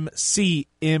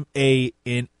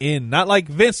 McMann. Not like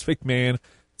Vince McMahon,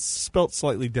 it's spelled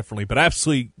slightly differently, but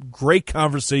absolutely great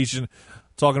conversation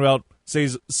talking about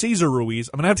Cesar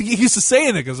Ruiz. I'm going to have to get used to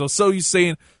saying it because I was so used to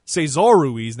saying Cesar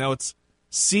Ruiz. Now it's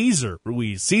Cesar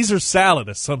Ruiz. Caesar salad,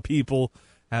 as some people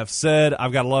have said.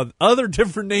 I've got a lot of other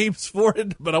different names for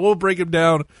it, but I won't break them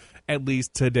down at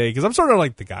least today because I'm starting to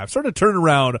like the guy. I'm starting to turn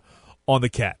around on the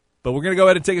cat. But we're going to go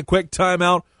ahead and take a quick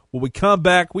timeout. When we come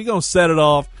back, we're going to set it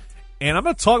off. And I'm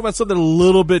going to talk about something a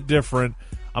little bit different.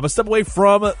 I'm going to step away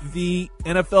from the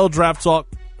NFL draft talk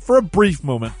for a brief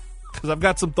moment because I've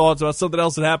got some thoughts about something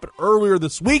else that happened earlier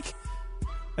this week.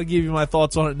 I'll give you my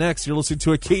thoughts on it next. You're listening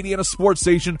to Acadiana Sports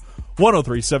Station,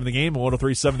 1037 The Game and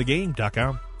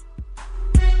 1037thegame.com.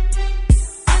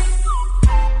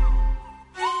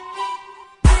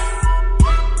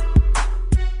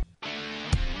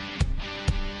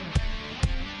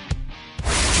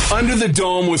 Under the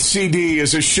Dome with CD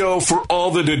is a show for all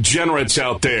the degenerates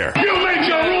out there. You make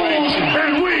your rules,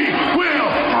 and we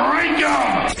will break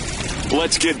them.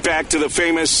 Let's get back to the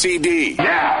famous CD,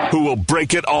 who will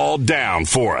break it all down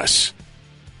for us.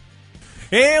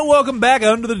 And welcome back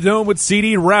Under the Dome with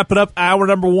CD, wrapping up hour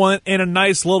number 1 in a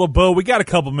nice little bow. We got a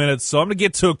couple minutes, so I'm going to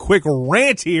get to a quick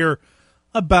rant here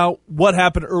about what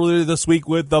happened earlier this week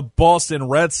with the Boston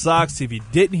Red Sox. If you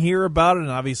didn't hear about it,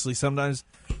 and obviously sometimes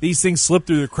these things slip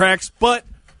through the cracks, but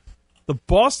the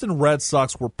Boston Red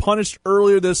Sox were punished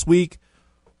earlier this week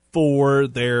for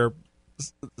their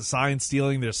sign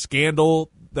stealing, their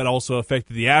scandal that also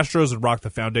affected the Astros and rocked the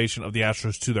foundation of the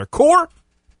Astros to their core.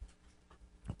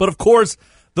 But, of course,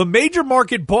 the major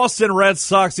market Boston Red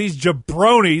Sox, these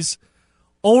jabronis,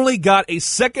 only got a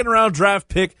second-round draft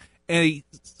pick and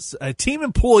a team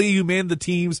employee who manned the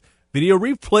team's video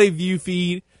replay view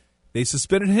feed. They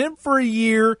suspended him for a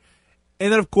year.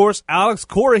 And then, of course, Alex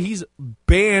Cora, he's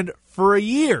banned for a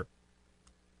year.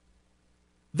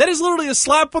 That is literally a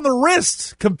slap on the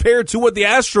wrist compared to what the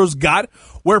Astros got,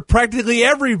 where practically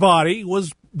everybody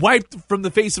was wiped from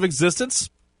the face of existence.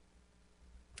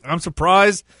 I'm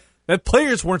surprised that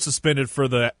players weren't suspended for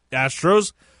the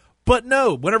Astros. But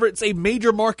no, whenever it's a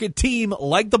major market team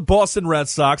like the Boston Red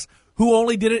Sox, who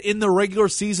only did it in the regular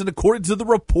season according to the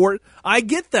report, I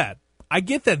get that.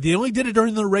 They only did it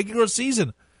during the regular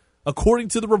season, according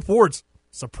to the reports.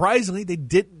 Surprisingly, they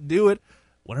didn't do it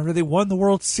whenever they won the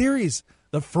World Series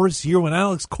the first year when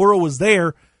Alex Cora was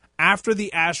there, after the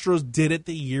Astros did it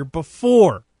the year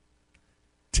before.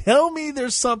 Tell me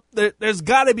there's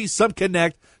got to be some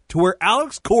connect to where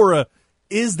Alex Cora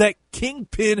is that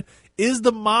kingpin, is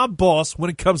the mob boss when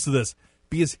it comes to this,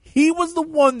 because he was the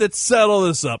one that set all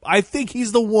this up. I think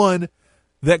he's the one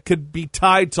that could be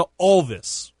tied to all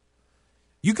this.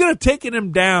 You could have taken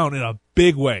him down in a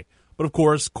big way. But, of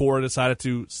course, Cora decided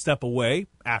to step away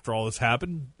after all this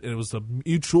happened. And it was a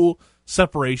mutual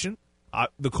separation.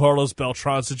 The Carlos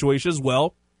Beltran situation as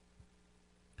well.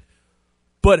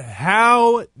 But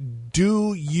how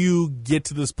do you get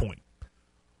to this point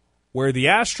where the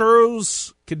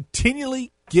Astros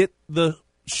continually get the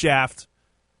shaft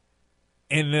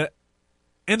and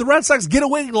the Red Sox get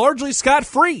away largely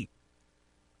scot-free?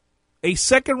 A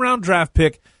second-round draft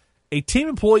pick, a team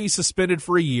employee suspended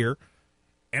for a year,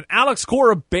 and Alex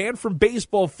Cora banned from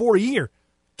baseball for a year.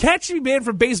 Cat should be banned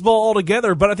from baseball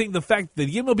altogether, but I think the fact that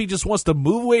the MLB just wants to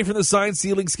move away from the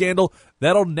sign-stealing scandal,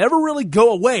 that'll never really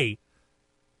go away,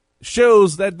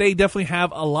 shows that they definitely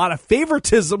have a lot of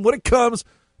favoritism when it comes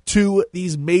to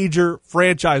these major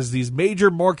franchises, these major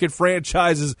market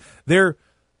franchises. Their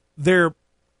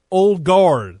old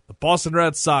guard, the Boston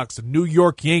Red Sox, the New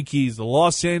York Yankees, the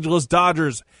Los Angeles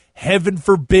Dodgers. Heaven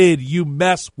forbid you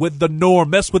mess with the norm,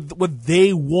 mess with what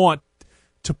they want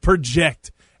to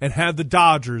project, and have the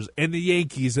Dodgers and the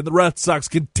Yankees and the Red Sox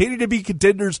continue to be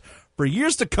contenders for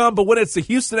years to come. But when it's the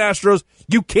Houston Astros,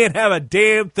 you can't have a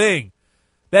damn thing.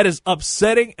 That is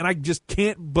upsetting, and I just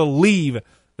can't believe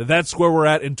that that's where we're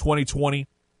at in 2020.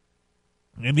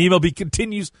 And the MLB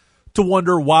continues to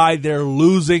wonder why they're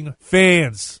losing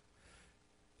fans.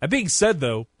 That being said,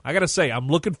 though, I got to say, I'm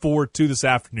looking forward to this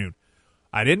afternoon.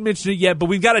 I didn't mention it yet, but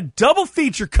we've got a double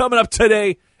feature coming up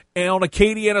today on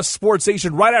Acadiana Sports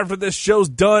Station. Right after this show's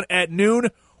done at noon,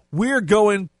 we're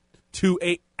going to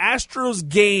a Astros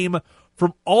game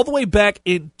from all the way back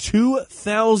in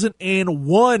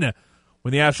 2001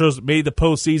 when the Astros made the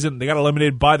postseason. They got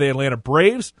eliminated by the Atlanta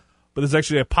Braves, but there's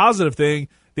actually a positive thing.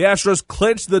 The Astros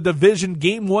clinched the division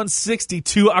game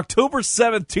 162, October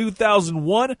 7th,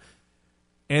 2001,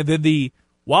 and then the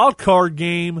wild card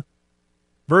game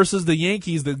versus the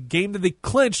Yankees, the game that they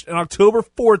clinched on October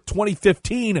 4th,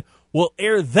 2015. We'll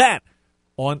air that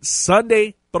on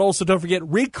Sunday. But also don't forget,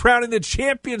 recrowning the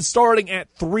champion starting at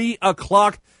 3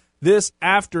 o'clock this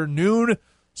afternoon.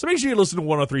 So make sure you listen to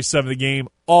 103.7 The Game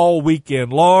all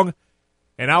weekend long.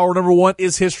 And hour number 1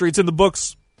 is history. It's in the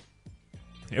books.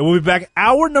 And we'll be back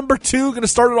hour number 2. Going to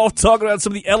start it off talking about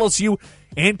some of the LSU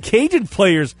and Cajun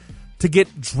players to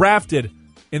get drafted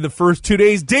in the first 2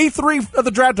 days. Day 3 of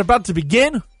the draft about to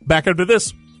begin. Back after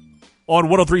this on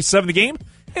 103.7 The Game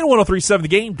and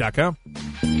 103.7thegame.com.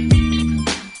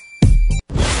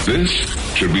 This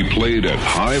should be played at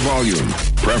high volume,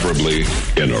 preferably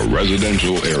in a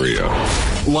residential area.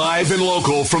 Live and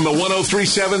local from the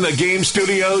 103.7 The Game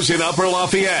studios in Upper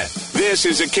Lafayette. This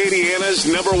is Acadiana's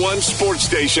 #1 sports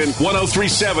station,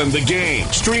 1037 The Game.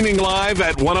 Streaming live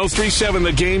at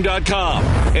 1037thegame.com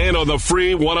and on the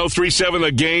free 1037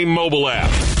 The Game mobile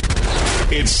app.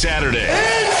 It's Saturday.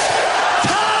 It's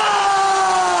time!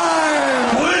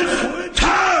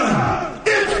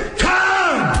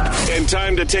 And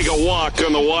time to take a walk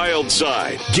on the wild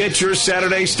side. Get your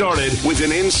Saturday started with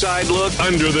an inside look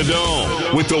under the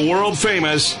dome with the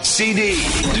world-famous CD.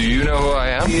 Do you know who I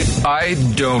am? I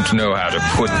don't know how to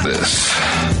put this,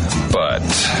 but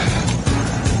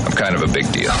I'm kind of a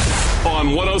big deal.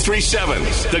 On 1037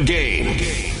 The Game.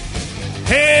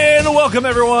 And welcome,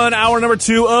 everyone. Hour number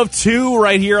 2 of 2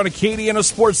 right here on Acadiana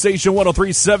Sports Station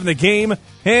 1037 The Game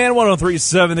and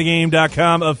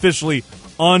 1037thegame.com officially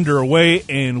underway.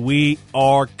 And we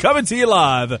are coming to you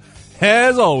live,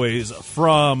 as always,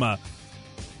 from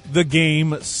The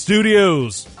Game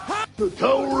Studios. The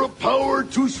tower of power,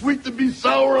 too sweet to be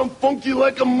sour. I'm funky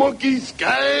like a monkey.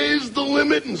 Sky's the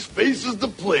limit and space is the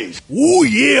place. Ooh,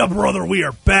 yeah, brother. We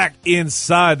are back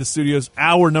inside the studios.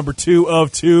 Hour number 2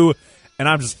 of 2. And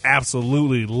I'm just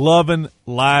absolutely loving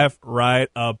life right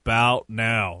about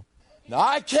now. Now,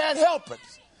 I can't help it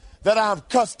that I'm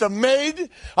custom made.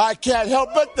 I can't help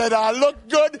it that I look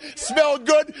good, smell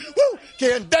good,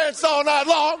 can dance all night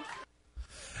long.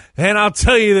 And I'll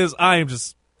tell you this, I'm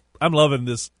loving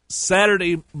this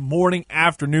Saturday morning,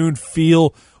 afternoon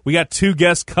feel. We got 2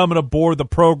 guests coming aboard the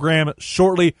program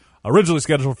shortly, originally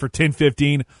scheduled for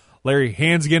 10:15. Larry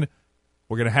Hansgen,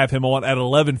 we're going to have him on at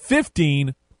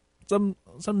 11:15. Some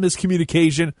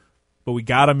miscommunication, but we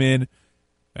got him in,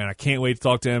 and I can't wait to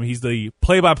talk to him. He's the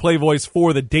play-by-play voice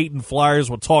for the Dayton Flyers.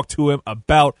 We'll talk to him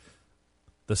about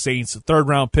the Saints'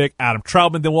 third-round pick, Adam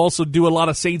Troutman. Then we'll also do a lot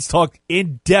of Saints talk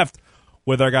in depth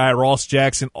with our guy Ross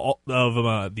Jackson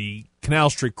of the Canal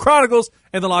Street Chronicles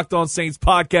and the Locked On Saints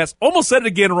podcast. Almost said it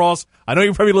again, Ross. I know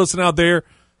you're probably listening out there.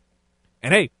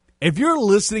 And hey, if you're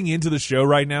listening into the show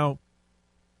right now,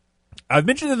 I've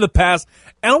mentioned in the past,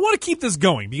 and I want to keep this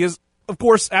going because, of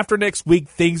course, after next week,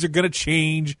 things are going to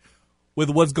change with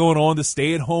what's going on, the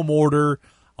stay-at-home order.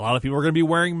 A lot of people are going to be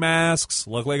wearing masks.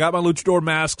 Luckily, I got my Luchador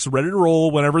masks ready to roll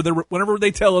whenever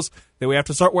they tell us that we have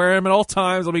to start wearing them at all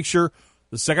times. I'll make sure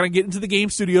the second I get into the Game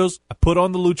Studios, I put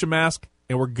on the Lucha mask,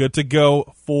 and we're good to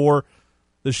go for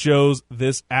the shows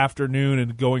this afternoon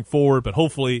and going forward. But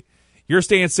hopefully you're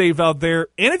staying safe out there.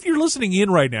 And if you're listening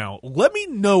in right now, let me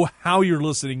know how you're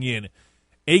listening in.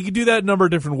 And you can do that a number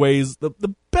of different ways.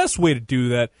 The best way to do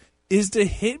that is to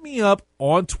hit me up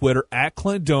on Twitter at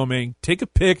Clint Domingue. Take a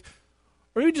pic,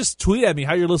 or maybe just tweet at me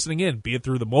how you're listening in, be it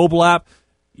through the mobile app.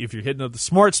 If you're hitting up the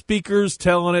smart speakers,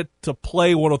 telling it to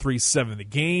play 1037 The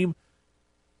Game.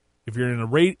 If you're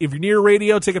near a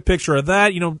radio, take a picture of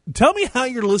that. Tell me how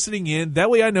you're listening in. That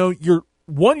way I know you're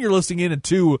listening in, and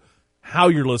 2, how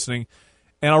you're listening.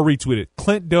 And I'll retweet it.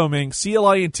 Clint Domingue,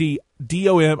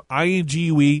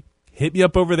 ClintDomingue. Hit me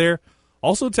up over there.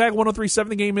 Also tag 1037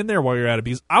 The Game in there while you're at it,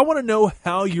 because I want to know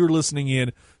how you're listening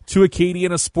in to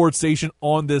Acadiana Sports Station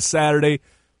on this Saturday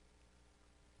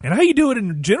and how you do it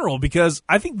in general, because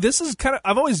I think this is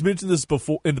I've always mentioned this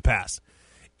before in the past,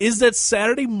 is that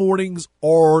Saturday mornings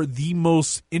are the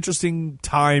most interesting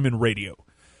time in radio,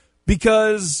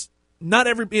 because not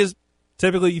every is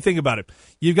typically, you think about it,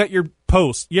 you've got your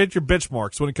posts, you got your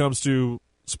benchmarks when it comes to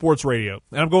sports radio,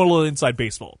 and I'm going a little inside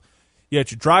baseball. You got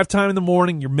your drive time in the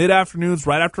morning, your mid-afternoons,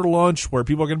 right after lunch, where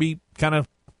people are going to be kind of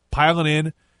piling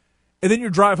in, and then your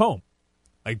drive home,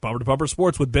 like Bumper to Bumper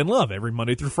Sports with Ben Love every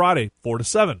Monday through Friday, 4 to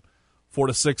 7, 4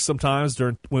 to 6 sometimes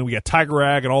when we got Tiger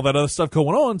Rag and all that other stuff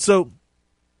going on. So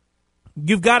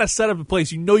you've got to set up a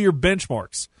place. You know your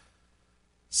benchmarks.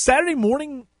 Saturday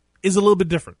morning is a little bit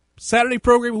different. Saturday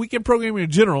programming, weekend programming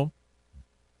in general,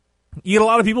 you get a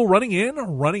lot of people running in,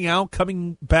 running out,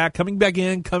 coming back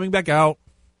in, coming back out.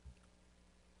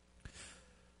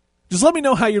 Just let me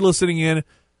know how you're listening in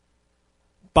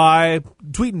by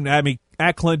tweeting at me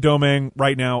at Clint Domingue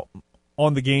right now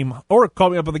on the game, or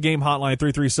call me up on the game hotline,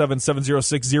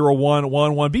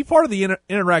 337-706-0111. Be part of the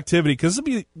interactivity, because this will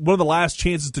be one of the last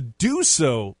chances to do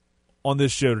so on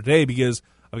this show today, because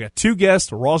I've got 2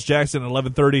 guests, Ross Jackson at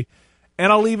 11:30, and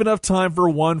I'll leave enough time for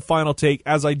one final take,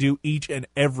 as I do each and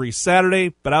every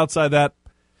Saturday. But outside that,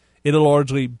 it'll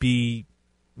largely be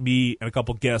me and a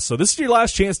couple guests. So this is your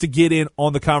last chance to get in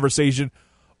on the conversation.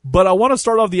 But I want to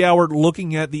start off the hour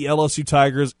looking at the LSU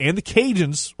Tigers and the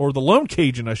Cajuns, or the lone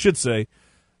Cajun, I should say,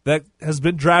 that has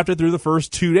been drafted through the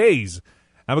first 2 days.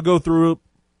 I'm going to go through it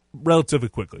relatively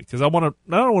quickly, because I don't want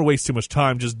to waste too much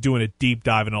time just doing a deep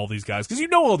dive in all these guys, because you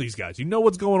know all these guys. You know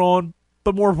what's going on.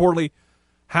 But more importantly,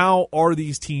 how are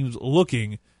these teams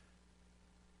looking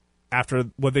after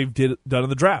what they've done in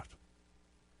the draft?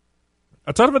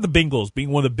 I talked about the Bengals being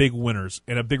one of the big winners,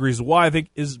 and a big reason why I think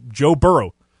is Joe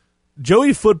Burrow.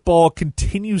 Joey Football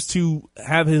continues to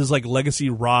have his legacy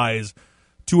rise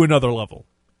to another level.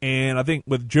 And I think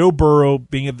with Joe Burrow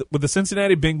being with the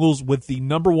Cincinnati Bengals with the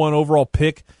number 1 overall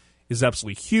pick is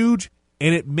absolutely huge,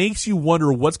 and it makes you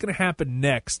wonder what's going to happen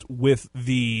next with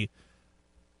the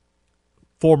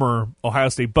former Ohio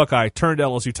State Buckeye turned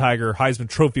LSU Tiger, Heisman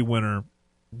Trophy winner.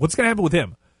 What's going to happen with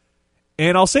him?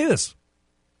 And I'll say this.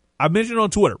 I mentioned it on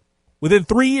Twitter. Within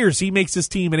 3 years, he makes his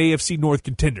team an AFC North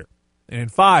contender. And in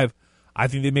 5, I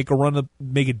think they make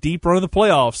a deep run of the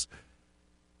playoffs.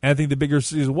 And I think the bigger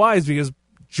reason why is because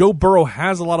Joe Burrow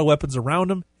has a lot of weapons around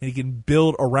him, and he can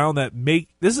build around that.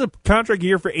 This is a contract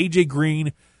year for A.J.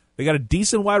 Green. They got a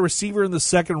decent wide receiver in the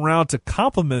second round to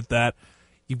complement that.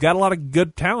 You've got a lot of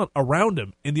good talent around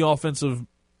him in the offensive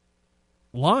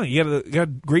line. You got a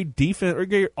great defense or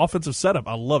great offensive setup.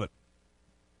 I love it.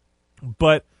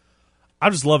 But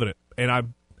I'm just loving it, and I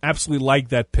absolutely like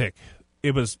that pick.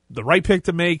 It was the right pick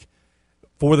to make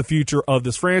for the future of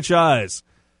this franchise.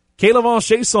 Clavon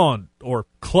Chaisson, or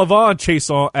Clavon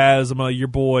Chaisson, as your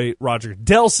boy Roger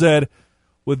Goodell said,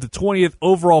 with the 20th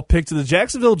overall pick to the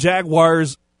Jacksonville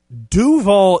Jaguars.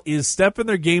 Duval is stepping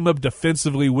their game up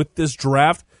defensively with this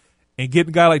draft, and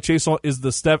getting a guy like Chaisson is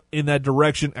the step in that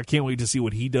direction. I can't wait to see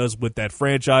what he does with that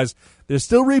franchise. They're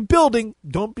still rebuilding.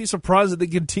 Don't be surprised that they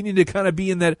continue to kind of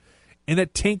be in that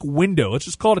tank window. Let's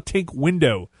just call it a tank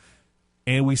window,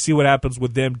 and we see what happens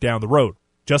with them down the road.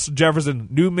 Justin Jefferson,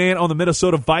 new man on the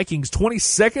Minnesota Vikings,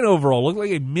 22nd overall. Looked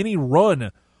like a mini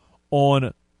run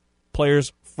on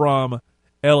players from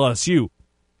LSU.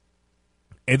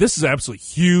 And this is absolutely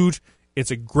huge.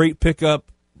 It's a great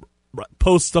pickup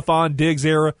post-Stephon Diggs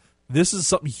era. This is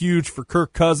something huge for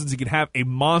Kirk Cousins. He can have a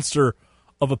monster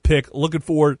of a pick. Looking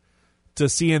forward to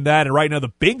seeing that. And right now the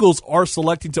Bengals are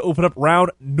selecting to open up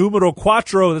round numero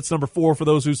cuatro. That's number 4 for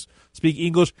those who speak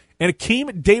English. And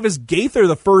Akeem Davis-Gaither,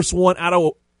 the first one out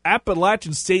of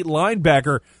Appalachian State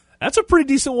linebacker. That's a pretty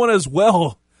decent one as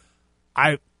well.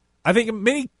 I think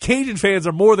many Cajun fans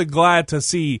are more than glad to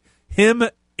see him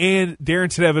and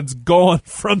Darrington Evans gone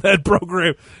from that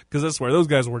program, because I swear those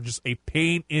guys were just a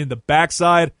pain in the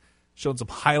backside. Showing some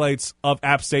highlights of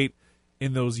App State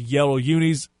in those yellow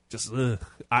unis. Just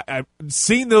I've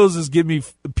seen those as give me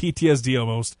PTSD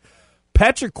almost.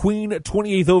 Patrick Queen,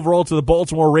 28th overall to the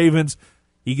Baltimore Ravens.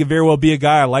 He could very well be a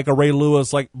guy like a Ray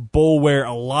Lewis, like Boulware,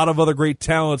 a lot of other great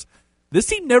talents. This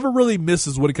team never really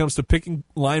misses when it comes to picking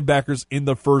linebackers in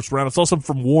the first round. I saw something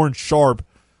from Warren Sharp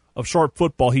of Sharp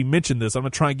Football. He mentioned this. I'm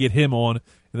going to try and get him on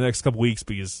in the next couple weeks,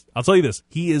 because I'll tell you this,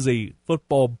 he is a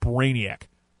football brainiac.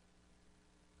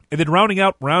 And then rounding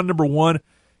out round number 1,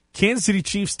 Kansas City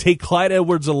Chiefs take Clyde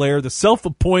Edwards-Helaire, the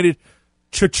self-appointed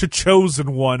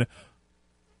chosen one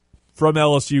from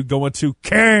LSU, going to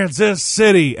Kansas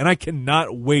City. And I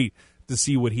cannot wait to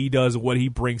see what he does and what he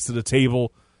brings to the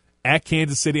table at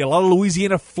Kansas City. A lot of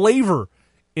Louisiana flavor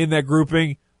in that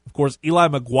grouping. Of course, Eli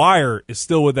McGuire is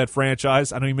still with that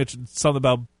franchise. I know you mentioned something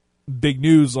about big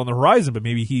news on the horizon, but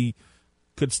maybe he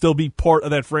could still be part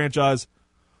of that franchise.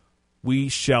 We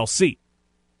shall see.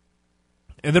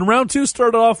 And then round 2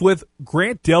 started off with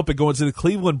Grant Delpit going to the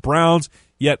Cleveland Browns.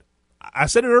 Yet, I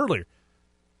said it earlier,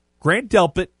 Grant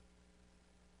Delpit,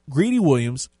 Greedy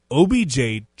Williams,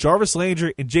 OBJ, Jarvis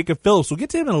Landry, and Jacob Phillips. We'll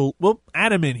get to him we'll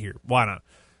add him in here. Why not?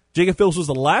 Jacob Phillips was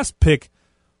the last pick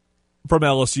from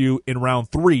LSU in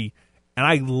round 3, and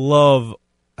I love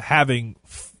having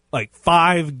 5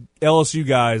 LSU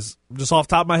guys, just off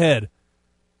the top of my head,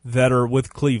 that are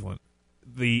with Cleveland.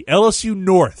 The LSU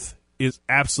North is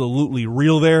absolutely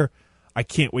real there. I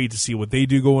can't wait to see what they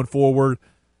do going forward.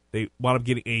 They wound up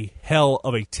getting a hell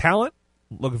of a talent.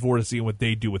 Looking forward to seeing what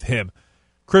they do with him.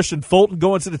 Christian Fulton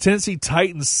going to the Tennessee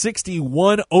Titans,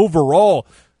 61 overall.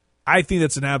 I think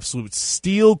that's an absolute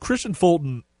steal. Christian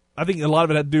Fulton, I think a lot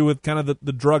of it had to do with kind of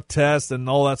the drug test and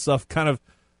all that stuff, kind of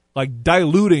like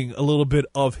diluting a little bit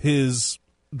of his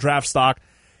draft stock.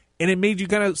 And it made you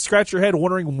kind of scratch your head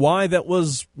wondering why that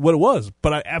was what it was.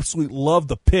 But I absolutely love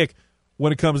the pick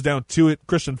when it comes down to it.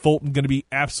 Christian Fulton going to be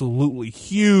absolutely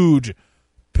huge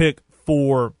pick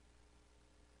for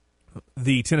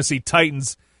the Tennessee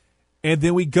Titans. And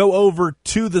then we go over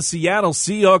to the Seattle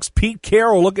Seahawks. Pete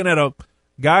Carroll, looking at a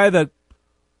guy that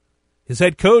his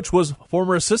head coach was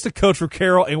former assistant coach for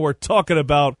Carroll, and we're talking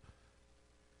about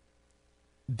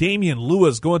Damian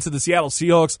Lewis going to the Seattle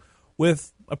Seahawks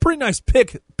with a pretty nice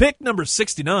pick number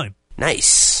 69.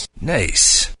 Nice.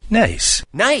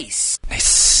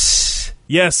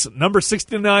 Yes, number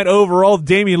 69 overall,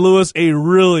 Damian Lewis, a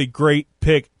really great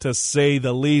pick to say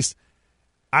the least.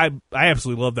 I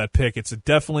absolutely love that pick. It's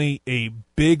definitely a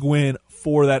big win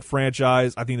for that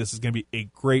franchise. I think this is going to be a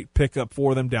great pickup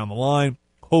for them down the line.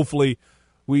 Hopefully,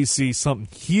 we see something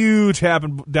huge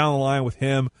happen down the line with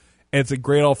him. And it's a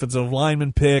great offensive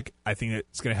lineman pick. I think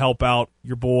it's going to help out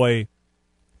your boy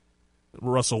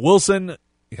Russell Wilson,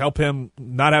 help him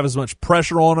not have as much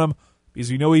pressure on him, because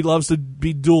you know he loves to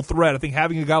be dual threat. I think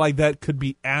having a guy like that could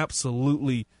be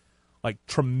absolutely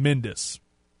tremendous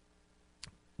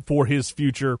for his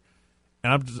future.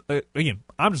 And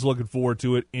I'm just looking forward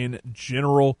to it in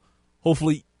general.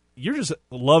 Hopefully, you're just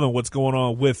loving what's going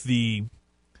on with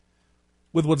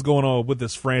what's going on with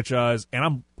this franchise,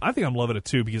 and I think I'm loving it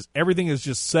too, because everything is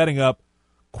just setting up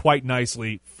quite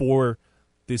nicely for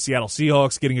the Seattle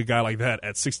Seahawks. Getting a guy like that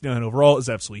at 69 overall is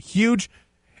absolutely huge.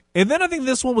 And then I think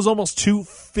this one was almost too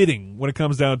fitting when it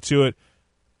comes down to it,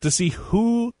 to see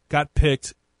who got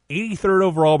picked 83rd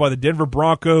overall by the Denver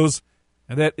Broncos,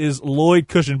 and that is Lloyd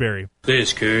Cushenberry.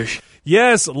 This Cush.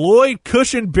 Yes, Lloyd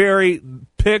Cushenberry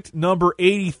picked number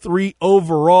 83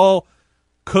 overall.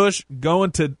 Cush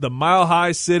going to the Mile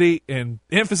High City, and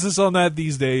emphasis on that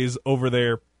these days over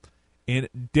there in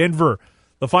Denver.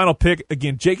 The final pick,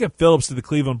 again, Jacob Phillips to the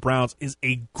Cleveland Browns, is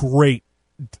a great,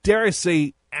 dare I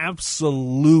say,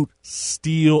 absolute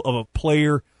steal of a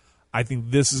player. I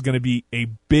think this is going to be a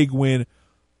big win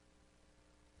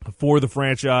for the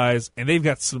franchise, and they've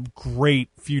got some great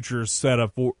futures set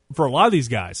up for a lot of these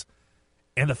guys.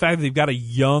 And the fact that they've got a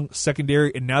young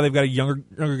secondary, and now they've got a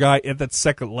younger guy at that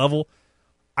second level,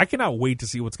 I cannot wait to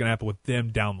see what's going to happen with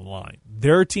them down the line.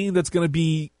 They're a team that's going to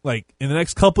be, in the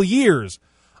next couple of years,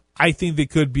 I think they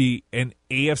could be an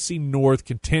AFC North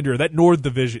contender. That North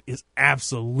division is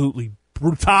absolutely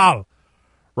brutal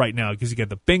right now, because you got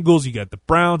the Bengals, you got the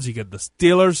Browns, you got the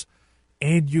Steelers,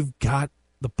 and you've got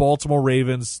the Baltimore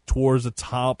Ravens towards the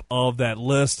top of that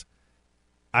list.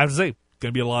 I have to say, it's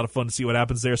going to be a lot of fun to see what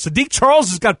happens there. Sadiq Charles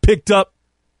just got picked up.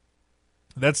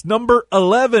 That's number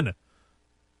 11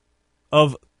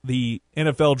 of the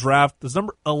NFL draft. This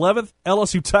number 11th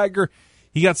LSU Tiger.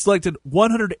 He got selected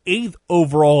 108th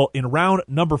overall in round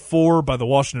number 4 by the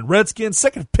Washington Redskins.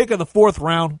 Second pick of the 4th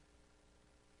round.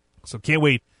 So can't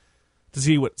wait to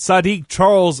see what Sadiq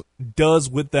Charles does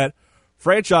with that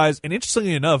franchise. And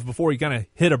interestingly enough, before we kind of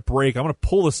hit a break, I'm going to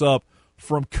pull this up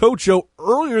from Coach O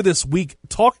earlier this week,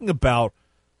 talking about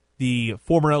the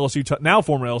former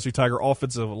LSU Tiger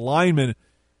offensive lineman.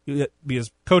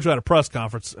 Because Coach had a press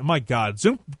conference, and my God,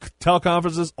 Zoom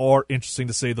teleconferences are interesting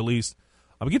to say the least.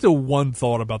 I'm gonna get to one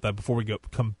thought about that before we go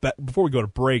to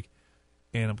break,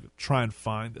 and I'm gonna try and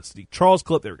find this Charles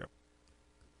clip. There we go.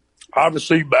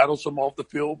 Obviously, he battled some off the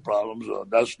field problems.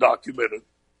 That's documented.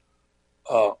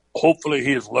 Hopefully,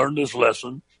 he has learned his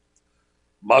lesson.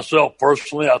 Myself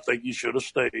personally, I think he should have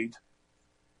stayed,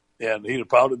 and he'd have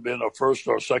probably been a first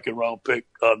or second round pick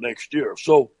next year.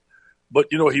 So. But,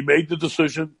 he made the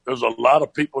decision. There's a lot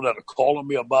of people that are calling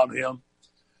me about him.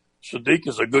 Sadiq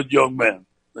is a good young man.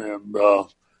 And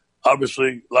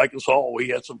obviously, like us all, he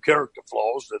had some character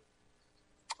flaws that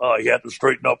he had to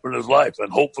straighten up in his life.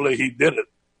 And hopefully he did it.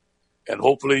 And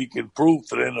hopefully he can prove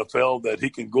to the NFL that he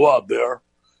can go out there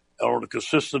and on a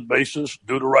consistent basis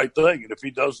do the right thing. And if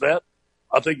he does that,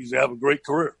 I think he's going to have a great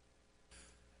career.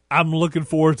 I'm looking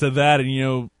forward to that.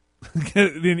 And,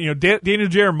 Daniel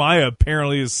Jeremiah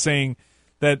apparently is saying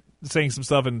some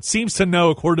stuff, and seems to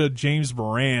know, according to James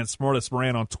Moran, Smartest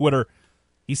Moran on Twitter,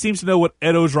 he seems to know what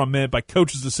Ed Orgeron meant by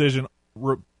coach's decision,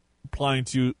 replying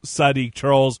to Sadiq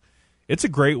Charles. It's a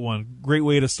great one. Great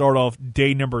way to start off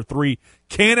day number 3.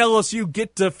 Can LSU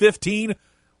get to 15?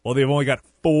 Well, they've only got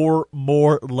 4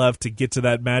 more left to get to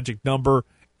that magic number,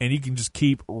 and you can just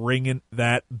keep ringing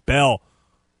that bell.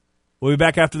 We'll be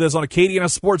back after this on Acadiana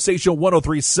Sports Station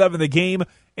 103.7 The Game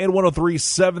and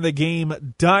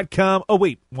 103.7thegame.com. Oh,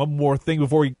 wait, one more thing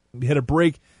before we hit a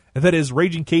break, and that is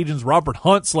Raging Cajuns Robert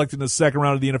Hunt selected in the second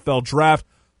round of the NFL Draft,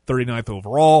 39th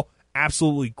overall.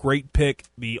 Absolutely great pick.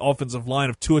 The offensive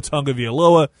line of Tua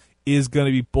Tagovailoa is going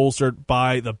to be bolstered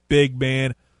by the big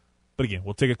man. But again,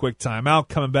 we'll take a quick timeout.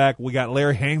 Coming back, we got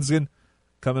Larry Hansgen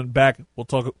coming back. We'll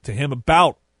talk to him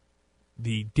about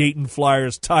the Dayton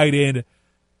Flyers tight end,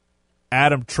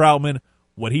 Adam Troutman,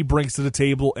 what he brings to the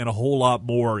table, and a whole lot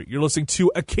more. You're listening to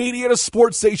Acadiana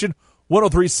Sports Station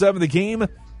 103.7 The Game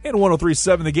and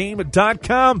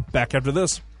 103.7thegame.com. Back after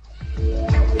this.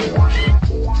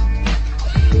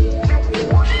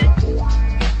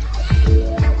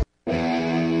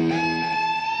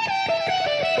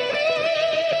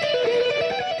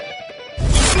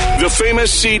 The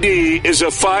Famous CD is a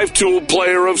 5-tool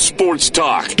player of sports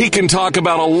talk. He can talk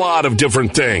about a lot of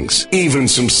different things, even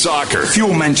some soccer. If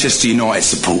you're Manchester United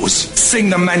supporters, sing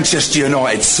the Manchester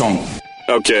United song.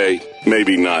 Okay,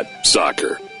 maybe not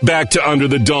soccer. Back to Under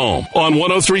the Dome on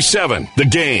 103.7 The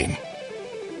Game.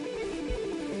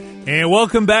 And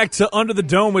welcome back to Under the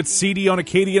Dome with CD on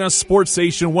Acadiana Sports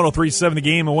Station, 103.7 The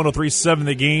Game and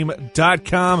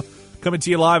 103.7thegame.com. Coming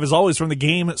to you live, as always, from the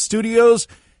Game Studios.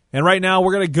 And right now,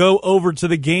 we're going to go over to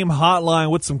the Game Hotline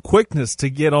with some quickness to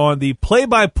get on the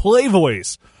play-by-play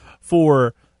voice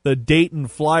for the Dayton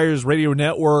Flyers Radio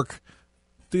Network.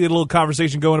 To get a little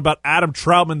conversation going about Adam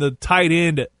Troutman, the tight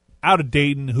end out of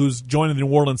Dayton, who's joining the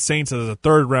New Orleans Saints as a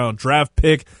third-round draft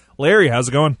pick. Larry, how's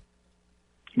it going?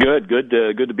 Good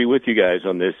to be with you guys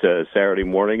on this Saturday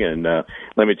morning. And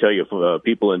let me tell you,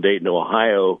 people in Dayton,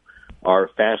 Ohio, are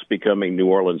fast becoming New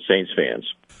Orleans Saints fans.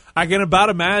 I can about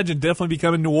imagine definitely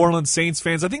becoming New Orleans Saints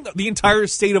fans. I think the entire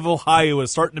state of Ohio is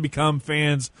starting to become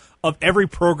fans of every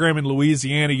program in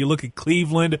Louisiana. You look at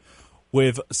Cleveland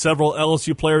with several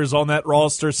LSU players on that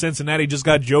roster. Cincinnati just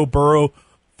got Joe Burrow,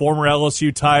 former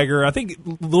LSU Tiger. I think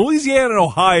Louisiana and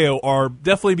Ohio are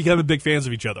definitely becoming big fans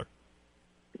of each other.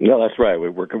 No, that's right.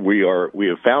 We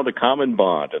have found a common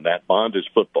bond, and that bond is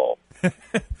football.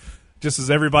 Just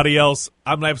as everybody else,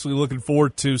 I'm absolutely looking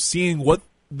forward to seeing what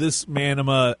this man,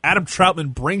 Adam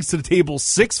Troutman, brings to the table.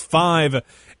 6'5",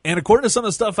 and according to some of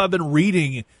the stuff I've been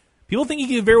reading, people think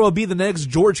he could very well be the next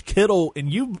George Kittle,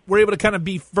 and you were able to kind of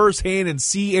be firsthand and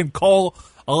see and call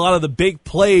a lot of the big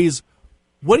plays.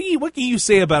 What can you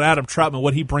say about Adam Troutman,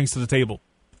 what he brings to the table?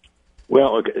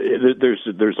 Well,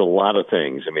 there's a lot of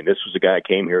things. I mean, this was a guy who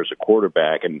came here as a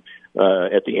quarterback, and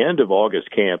at the end of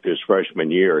August camp, his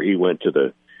freshman year, he went to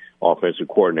the offensive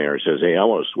coordinator and says, "Hey, I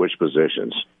want to switch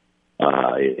positions."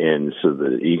 And so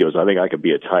he goes, "I think I could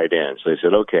be a tight end." So they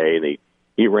said, "Okay." And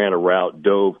he ran a route,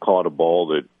 dove, caught a ball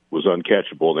that was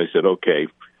uncatchable. And they said, "Okay,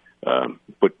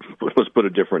 let's put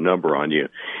a different number on you."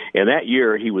 And that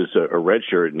year he was a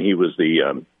redshirt, and he was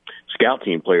the scout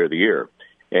team player of the year.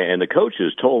 And the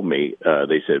coaches told me,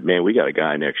 they said, "Man, we got a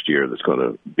guy next year that's going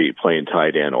to be playing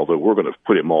tight end, although we're going to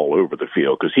put him all over the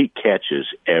field because he catches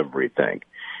everything."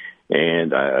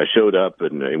 And I showed up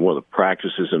in one of the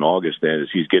practices in August then as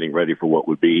he's getting ready for what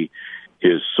would be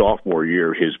his sophomore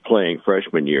year, his playing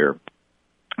freshman year,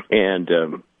 and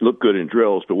looked good in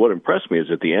drills. But what impressed me is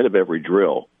at the end of every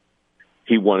drill,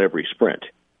 he won every sprint.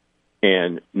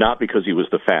 And not because he was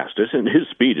the fastest, and his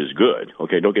speed is good.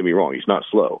 Okay, don't get me wrong, he's not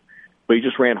slow. But he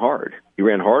just ran hard. He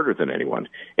ran harder than anyone.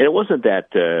 And it wasn't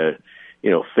that,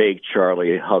 fake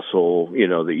Charlie hustle,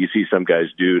 that you see some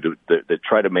guys do that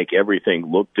try to make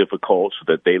everything look difficult so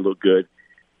that they look good.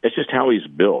 It's just how he's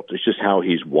built. It's just how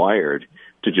he's wired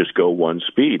to just go one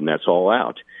speed, and that's all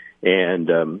out. And,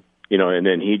 and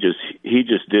then he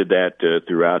just did that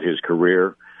throughout his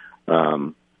career.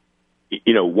 One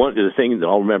of the things that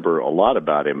I'll remember a lot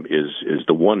about him is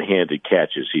the one-handed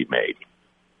catches he made.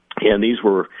 And these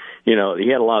were, he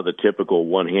had a lot of the typical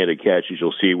one-handed catches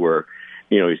you'll see where,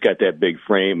 he's got that big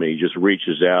frame and he just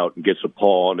reaches out and gets a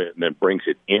paw on it and then brings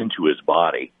it into his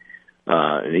body.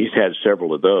 And he's had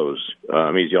several of those.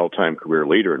 He's the all-time career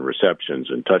leader in receptions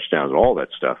and touchdowns and all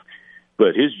that stuff.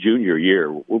 But his junior year,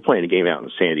 we're playing a game out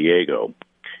in San Diego,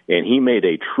 and he made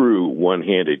a true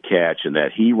one-handed catch in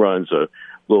that he runs a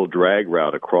little drag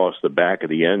route across the back of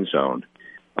the end zone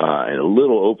and a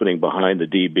little opening behind the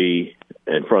DB,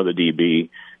 in front of the DB.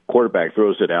 Quarterback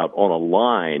throws it out on a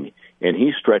line, and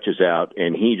he stretches out,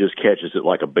 and he just catches it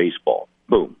like a baseball.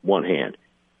 Boom, one hand.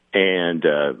 And,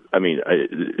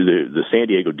 the San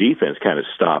Diego defense kind of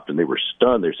stopped, and they were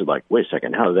stunned. They said, wait a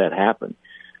second, how did that happen?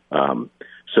 I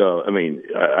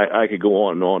could go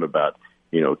on and on about,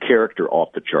 character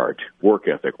off the chart, work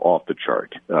ethic off the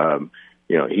chart.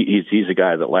 He's a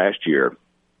guy that last year,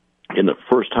 in the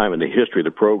first time in the history of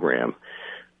the program,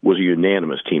 was a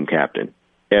unanimous team captain.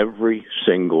 Every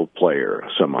single player,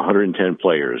 some 110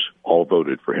 players, all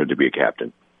voted for him to be a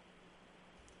captain.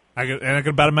 I can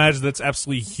about imagine that's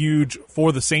absolutely huge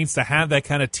for the Saints to have that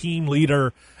kind of team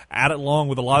leader at it along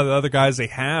with a lot of the other guys they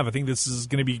have. I think this is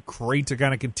going to be great to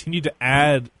kind of continue to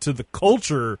add to the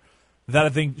culture that I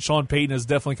think Sean Payton has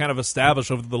definitely kind of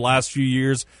established over the last few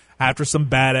years after some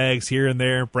bad eggs here and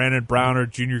there, Brandon Browner,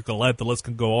 Junior Gillette, the list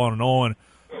can go on and on.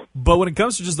 But when it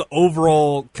comes to just the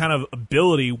overall kind of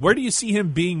ability, where do you see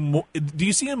him being more? Do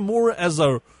you see him more as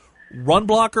a run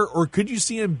blocker, or could you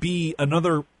see him be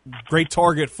another great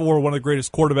target for one of the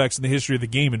greatest quarterbacks in the history of the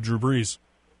game in Drew Brees?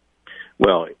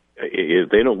 Well, if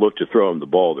they don't look to throw him the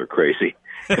ball, they're crazy.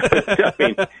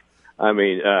 And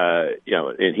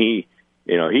he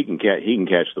can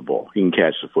catch the ball. He can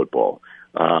catch the football.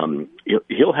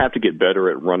 He'll have to get better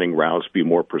at running routes, be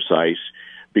more precise,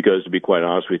 because to be quite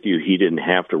honest with you, he didn't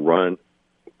have to run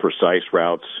precise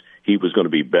routes. He was going to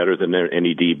be better than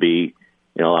any DB.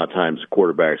 A lot of times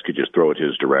quarterbacks could just throw it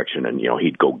his direction and,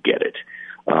 he'd go get it.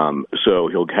 So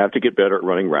he'll have to get better at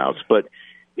running routes, but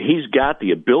he's got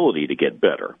the ability to get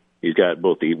better. He's got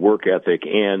both the work ethic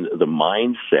and the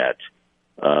mindset,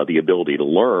 the ability to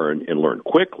learn and learn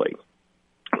quickly.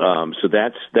 So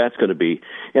that's going to be,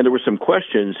 and there were some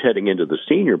questions heading into the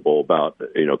Senior Bowl about,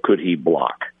 could he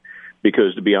block?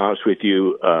 Because to be honest with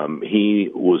you, he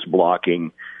was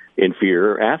blocking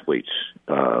inferior athletes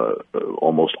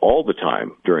almost all the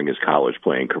time during his college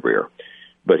playing career.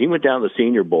 But he went down to the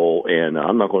Senior Bowl, and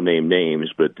I'm not going to name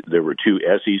names, but there were 2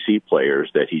 SEC players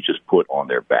that he just put on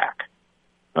their back.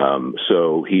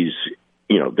 So he's,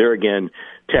 there again,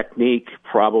 technique,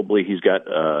 probably he's got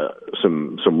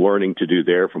some learning to do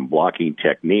there from blocking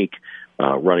technique,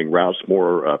 running routes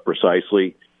more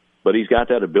precisely. But he's got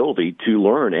that ability to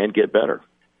learn and get better.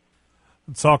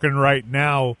 I'm talking right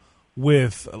now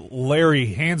with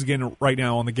Larry Hansgen right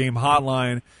now on the game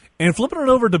hotline. And flipping it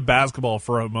over to basketball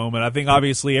for a moment, I think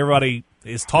obviously everybody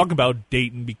is talking about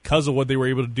Dayton because of what they were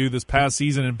able to do this past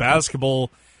season in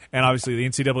basketball, and obviously the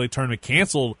NCAA tournament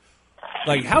canceled.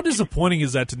 Like, how disappointing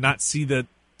is that to not see that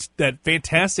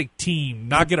fantastic team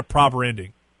not get a proper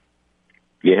ending?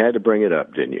 You had to bring it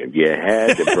up, didn't you? You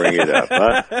had to bring it up.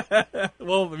 Huh?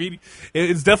 Well, I mean,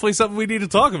 it's definitely something we need to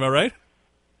talk about, right?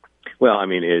 Well, I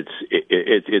mean, it's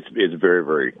very,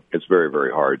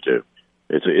 very hard to.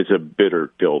 It's a bitter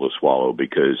pill to swallow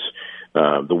because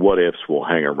the what ifs will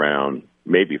hang around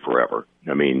maybe forever.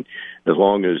 I mean, as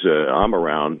long as I'm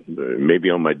around, maybe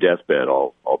on my deathbed,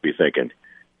 I'll be thinking,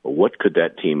 well, what could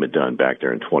that team have done back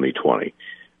there in 2020?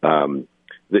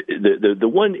 The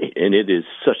one, and it is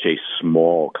such a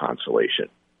small consolation,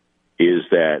 is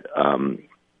that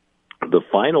the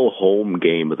final home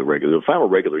game of the final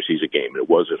regular season game, it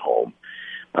was at home.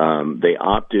 They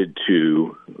opted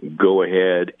to go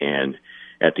ahead and,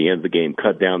 at the end of the game,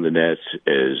 cut down the nets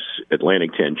as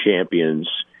Atlantic 10 champions,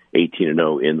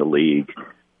 18-0 in the league.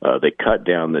 They cut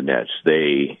down the nets.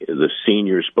 The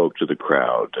seniors spoke to the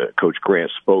crowd. Coach Grant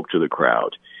spoke to the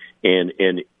crowd, and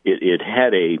it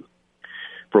had a,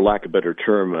 for lack of a better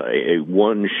term, a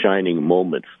one shining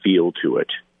moment feel to it.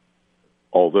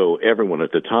 Although everyone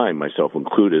at the time, myself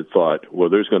included, thought, well,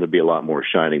 there's going to be a lot more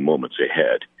shining moments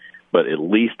ahead. But at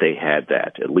least they had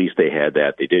that.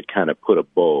 They did kind of put a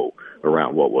bow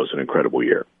around what was an incredible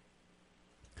year.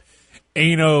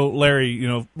 And, Larry,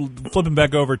 flipping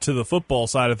back over to the football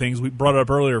side of things, we brought it up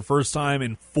earlier, first time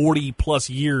in 40-plus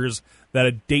years that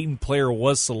a Dayton player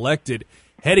was selected.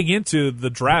 Heading into the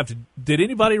draft, did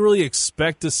anybody really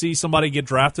expect to see somebody get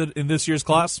drafted in this year's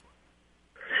class?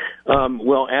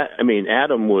 Well,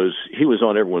 Adam was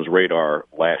on everyone's radar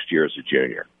last year as a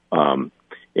junior.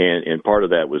 And part of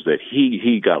that was that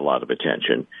he got a lot of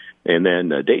attention. And then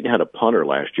Dayton had a punter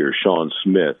last year, Sean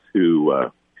Smith, who,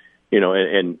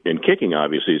 and kicking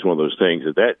obviously is one of those things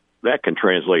that can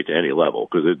translate to any level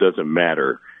because it doesn't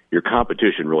matter. Your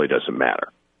competition really doesn't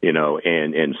matter,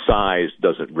 and size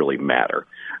doesn't really matter.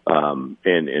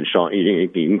 And Sean, you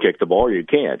can kick the ball or you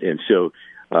can't. And so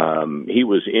he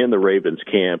was in the Ravens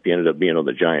camp. He ended up being on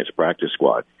the Giants practice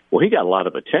squad. Well, he got a lot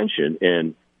of attention,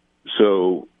 and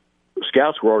so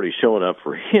scouts were already showing up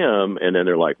for him, and then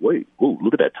they're like, wait, ooh,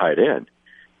 look at that tight end.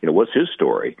 What's his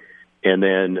story? And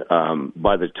then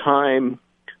by the time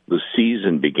the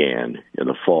season began in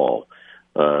the fall,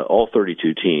 all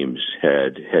 32 teams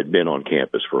had been on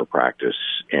campus for a practice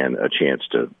and a chance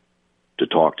to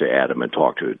talk to Adam and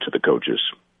talk to the coaches.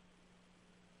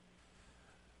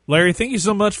 Larry, thank you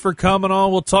so much for coming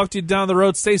on. We'll talk to you down the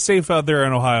road. Stay safe out there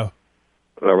in Ohio.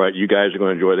 All right, you guys are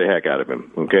going to enjoy the heck out of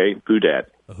him, okay? Who dat?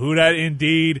 Who dat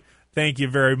indeed. Thank you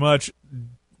very much.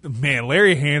 Man,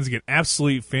 Larry Hansgen,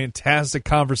 absolutely fantastic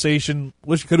conversation.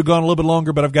 Wish it could have gone a little bit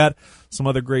longer, but I've got some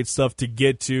other great stuff to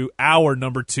get to. Hour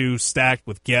number 2 stacked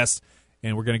with guests,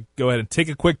 and we're going to go ahead and take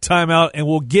a quick timeout, and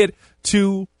we'll get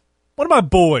to one of my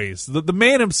boys, the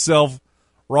man himself,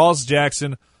 Ross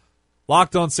Jackson,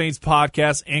 Locked On Saints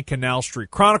podcast and Canal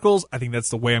Street Chronicles. I think that's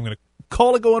the way I'm going to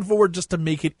call it going forward just to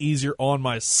make it easier on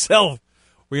myself.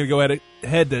 We're going to go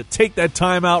ahead to take that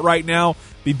time out right now.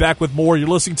 Be back with more. You're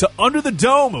listening to Under the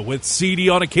Dome with CD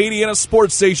on Acadiana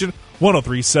Sports Station,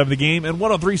 103.7 The Game and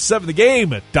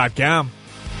 103.7thegame.com.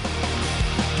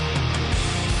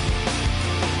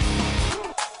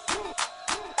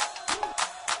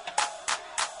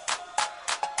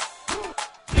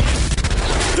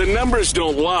 The numbers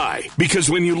don't lie, because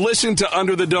when you listen to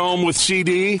Under the Dome with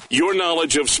CD, your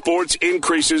knowledge of sports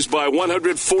increases by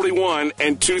 141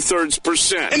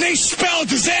 2/3%. And they spell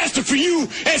disaster for you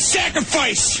as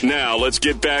sacrifice. Now let's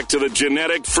get back to the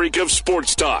genetic freak of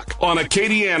sports talk on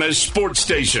Acadiana's sports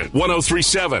station,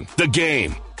 103.7 The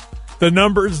Game. The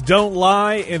numbers don't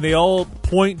lie, and they all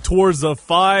point towards the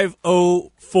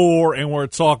 504, and we're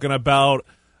talking about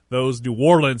those New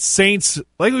Orleans Saints.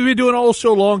 Like we've been doing all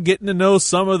show long, getting to know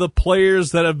some of the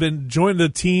players that have been joining the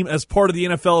team as part of the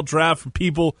NFL draft from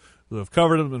people who have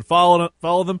covered them and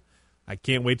followed them. I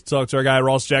can't wait to talk to our guy,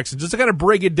 Ross Jackson, just to kind of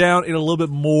break it down in a little bit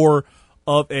more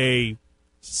of a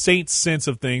Saints sense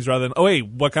of things rather than, oh, hey,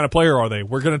 what kind of player are they?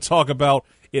 We're going to talk about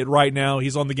it right now.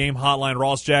 He's on the Game Hotline.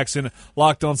 Ross Jackson,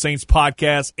 Locked On Saints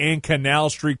podcast and Canal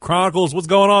Street Chronicles. What's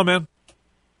going on, man?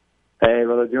 Hey,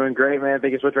 brother, doing great, man.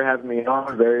 Thank you so much for having me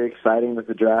on. Very exciting that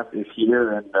the draft is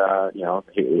here and,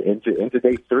 into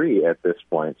day 3 at this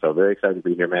point. So very excited to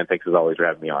be here, man. Thanks as always for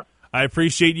having me on. I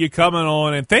appreciate you coming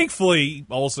on, and thankfully,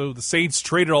 also the Saints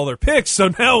traded all their picks, so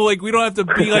now we don't have to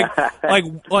be like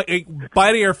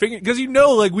biting our finger because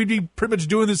we'd be pretty much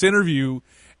doing this interview,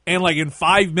 and in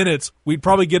 5 minutes we'd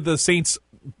probably get the Saints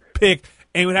pick,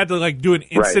 and we'd have to do an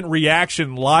instant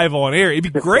reaction live on air.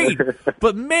 It'd be great,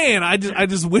 but man, I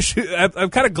just wish I'm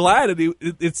kind of glad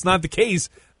it's not the case.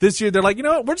 This year, they're like, you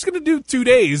know what, we're just going to do 2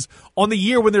 days on the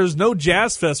year when there's no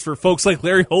Jazz Fest for folks like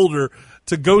Larry Holder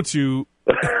to go to.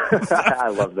 I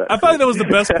love that. I thought that was the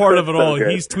best part of it all. So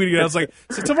he's tweeting it. I was like,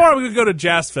 so tomorrow we're going to go to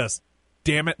Jazz Fest.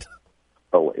 Damn it.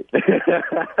 Oh, wait.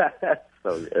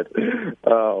 So good.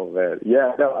 Oh, man.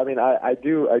 Yeah, no, I mean, I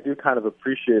do kind of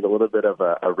appreciate a little bit of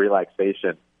a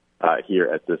relaxation here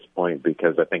at this point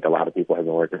because I think a lot of people have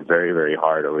been working very, very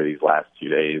hard over these last 2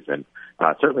 days, and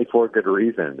certainly for good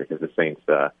reason because the Saints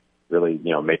really,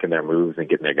 making their moves and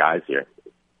getting their guys here.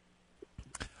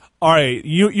 All right,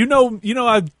 you know,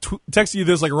 I texted you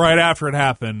this right after it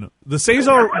happened. The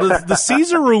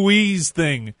Cesar Ruiz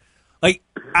thing,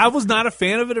 I was not a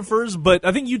fan of it at first, but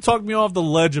I think you talked me off the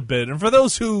ledge a bit. And for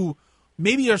those who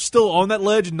maybe are still on that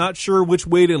ledge and not sure which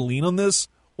way to lean on this,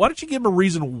 why don't you give them a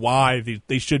reason why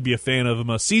they should be a fan of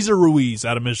him? Cesar Ruiz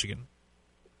out of Michigan.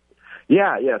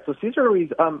 Yeah. So Cesar Ruiz,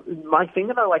 my thing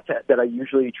that I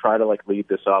usually try to lead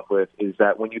this off with is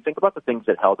that when you think about the things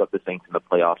that held up the Saints in the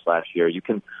playoffs last year, you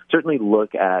can certainly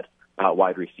look at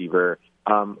wide receiver,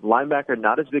 linebacker.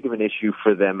 Not as big of an issue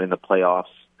for them in the playoffs,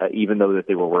 even though that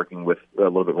they were working with a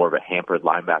little bit more of a hampered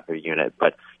linebacker unit.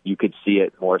 But you could see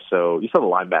it more so. You saw the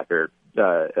linebacker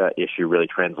issue really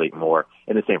translate more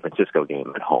in the San Francisco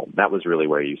game at home. That was really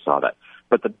where you saw that.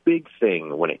 But the big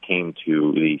thing when it came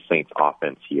to the Saints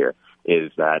offense here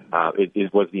is that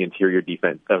it was the interior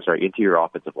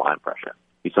offensive line pressure.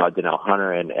 You saw Donnell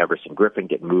Hunter and Everson Griffin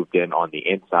get moved in on the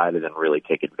inside and then really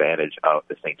take advantage of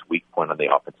the Saints' weak point on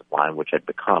the offensive line, which had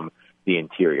become the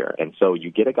interior. And so you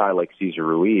get a guy like Cesar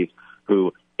Ruiz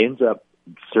who ends up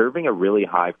serving a really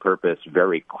high purpose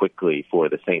very quickly for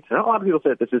the Saints. And a lot of people say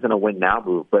that this isn't a win-now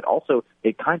move, but also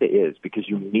it kind of is because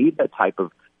you need that type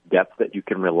of depth that you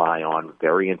can rely on.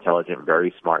 Very intelligent,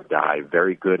 very smart guy,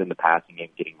 very good in the passing game,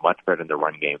 getting much better in the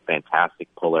run game, fantastic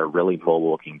puller, really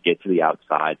mobile, can get to the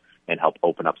outside and help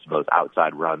open up some of those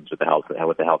outside runs with the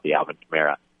healthy Alvin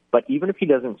Kamara. But even if he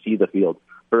doesn't see the field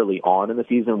early on in the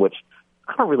season, which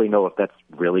I don't really know if that's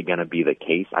really going to be the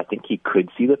case, I think he could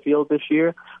see the field this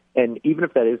year. And even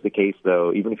if that is the case,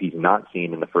 though, even if he's not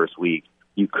seen in the first week,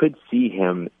 you could see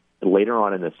him later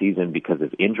on in the season because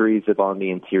of injuries on the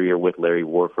interior with Larry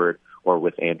Warford or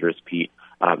with Andrus Peat.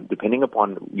 Depending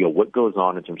upon what goes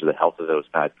on in terms of the health of those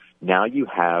guys, now you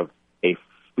have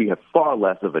far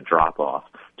less of a drop-off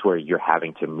to where you're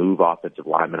having to move offensive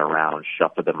linemen around,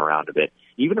 shuffle them around a bit.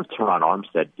 Even if Teron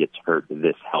Armstead gets hurt,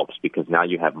 this helps because now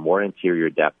you have more interior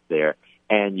depth there,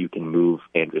 and you can move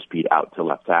Andrus Peat out to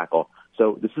left tackle.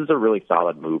 So this is a really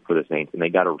solid move for the Saints, and they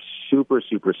got a super,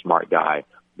 super smart guy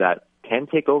that can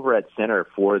take over at center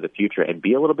for the future and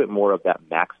be a little bit more of that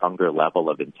Max Unger level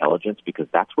of intelligence because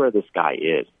that's where this guy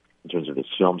is in terms of his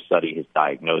film study, his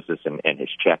diagnosis, and his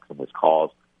checks and his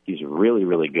calls. He's really,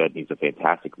 really good. He's a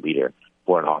fantastic leader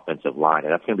for an offensive line,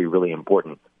 and that's going to be really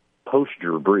important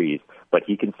post-Drew Brees, but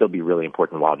he can still be really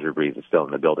important while Drew Brees is still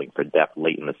in the building for depth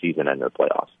late in the season and in the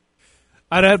playoffs.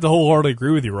 I'd have to wholeheartedly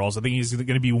agree with you, Ross. I think he's going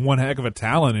to be one heck of a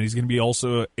talent, and he's going to be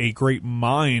also a great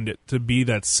mind to be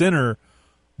that center.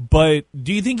 But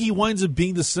do you think he winds up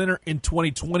being the center in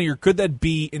 2020, or could that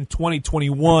be in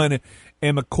 2021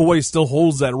 and McCoy still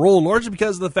holds that role, largely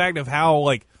because of the fact of how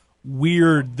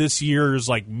weird this year's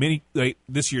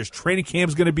this year's training camp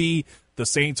is going to be? The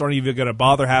Saints aren't even going to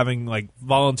bother having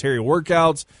voluntary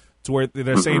workouts. to where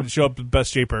they're saying to show up in the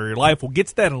best shape of your life. We'll get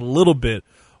to that in a little bit.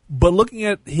 But looking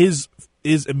at his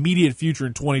immediate future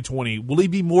in 2020, will he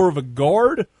be more of a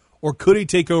guard, or could he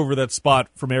take over that spot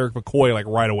from Erik McCoy like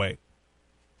right away?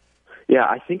 Yeah,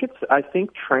 I think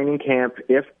training camp,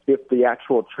 if the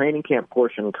actual training camp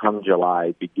portion come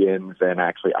July begins and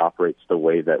actually operates the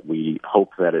way that we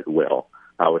hope that it will,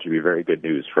 which would be very good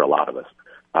news for a lot of us,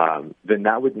 then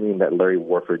that would mean that Larry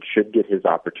Warford should get his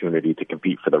opportunity to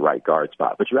compete for the right guard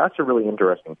spot. But you asked a really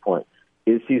interesting point.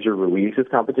 Is Cesar Ruiz his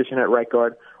competition at right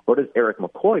guard, or does Erik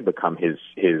McCoy become his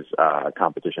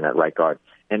competition at right guard?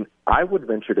 And I would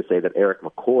venture to say that Erik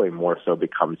McCoy more so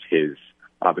becomes his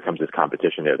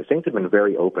competition there. The Saints have been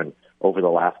very open over the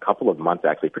last couple of months,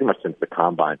 actually, pretty much since the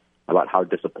Combine, about how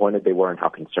disappointed they were and how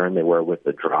concerned they were with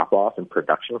the drop-off in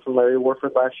production from Larry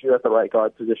Warford last year at the right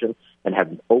guard position, and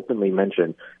have openly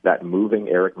mentioned that moving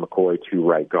Erik McCoy to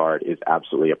right guard is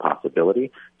absolutely a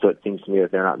possibility. So it seems to me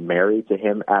that they're not married to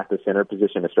him at the center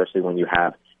position, especially when you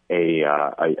have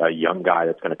a young guy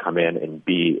that's going to come in and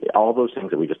be all those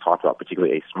things that we just talked about,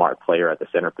 particularly a smart player at the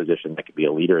center position that could be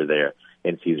a leader there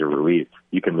in Cesar Ruiz.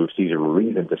 You can move Cesar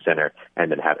Ruiz into center and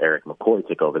then have Erik McCoy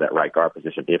take over that right guard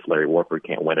position if Larry Warford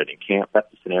can't win it in camp. That's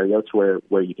the scenario to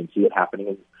where you can see it happening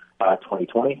in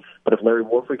 2020. But if Larry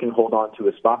Warford can hold on to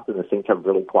his spot, then the Saints have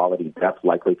really quality depth,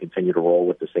 likely continue to roll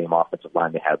with the same offensive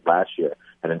line they had last year,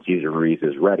 and then Cesar Ruiz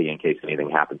is ready in case anything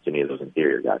happens to any of those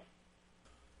interior guys.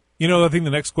 You know, I think the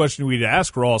next question we'd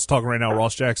ask Ross, talking right now,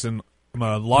 Ross Jackson,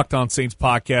 Locked On Saints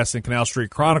podcast and Canal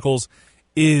Street Chronicles,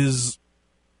 is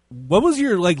what was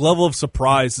your level of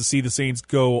surprise to see the Saints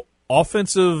go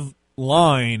offensive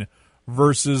line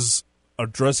versus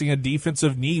addressing a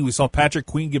defensive need? We saw Patrick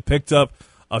Queen get picked up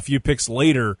a few picks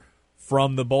later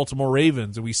from the Baltimore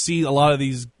Ravens, and we see a lot of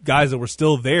these guys that were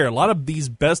still there. A lot of these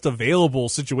best available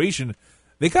situation,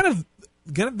 they kind of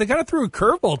threw a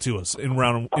curveball to us in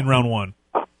round one.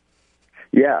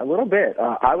 Yeah, a little bit.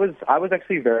 I was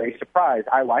actually very surprised.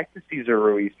 I liked the Cesar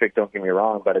Ruiz pick, don't get me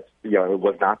wrong, but it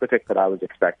was not the pick that I was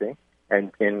expecting.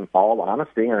 And in all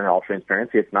honesty and in all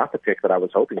transparency, it's not the pick that I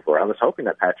was hoping for. I was hoping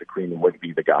that Patrick Queen would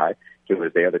be the guy who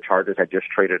was there. The Chargers had just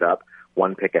traded up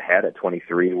one pick ahead at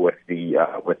 23 with the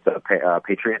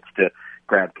Patriots to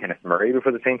grab Kenneth Murray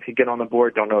before the Saints could get on the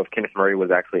board. Don't know if Kenneth Murray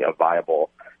was actually a viable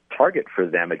target for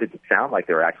them. It didn't sound like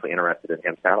they were actually interested in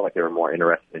him. It sounded like they were more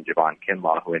interested in Javon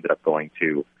Kinlaw, who ended up going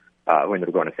to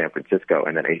San Francisco,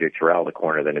 and then A.J. Terrell, the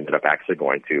corner, that ended up actually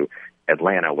going to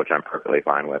Atlanta, which I'm perfectly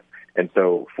fine with. And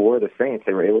so for the Saints,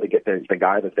 they were able to get the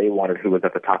guy that they wanted, who was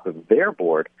at the top of their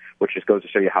board, which just goes to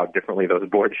show you how differently those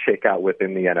boards shake out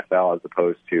within the NFL as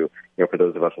opposed to, for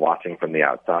those of us watching from the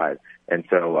outside. And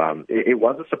so it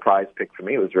was a surprise pick for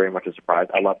me. It was very much a surprise.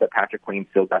 I love that Patrick Queen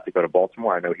still got to go to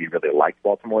Baltimore. I know he really liked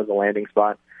Baltimore as a landing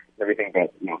spot and everything,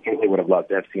 but certainly would have loved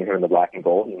to have seen him in the black and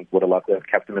gold and would have loved to have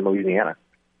kept him in Louisiana.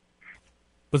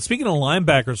 But speaking of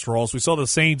linebackers, Rawls, we saw the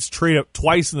Saints trade up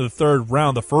twice in the third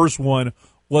round. The first one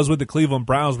was with the Cleveland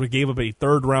Browns. We gave up a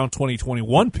third-round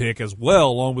 2021 pick as well,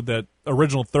 along with that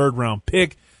original third-round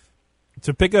pick,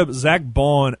 to pick up Zach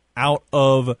Bond out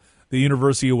of the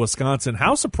University of Wisconsin.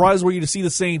 How surprised were you to see the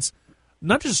Saints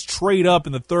not just trade up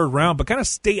in the third round, but kind of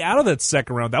stay out of that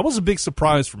second round? That was a big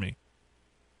surprise for me.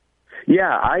 Yeah,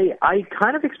 I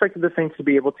kind of expected the Saints to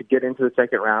be able to get into the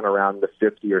second round around the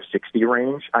 50 or 60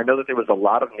 range. I know that there was a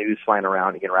lot of news flying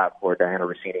around, Ian Rappaport, Diana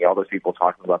Rossini, all those people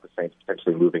talking about the Saints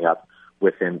potentially moving up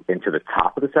into the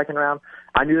top of the second round.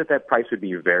 I knew that price would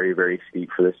be very, very steep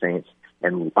for the Saints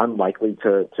and unlikely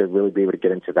to really be able to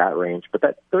get into that range. But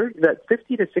that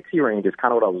 50 to 60 range is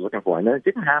kind of what I was looking for. And then it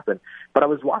didn't happen. But I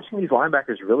was watching these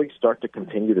linebackers really start to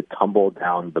continue to tumble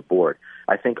down the board.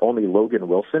 I think only Logan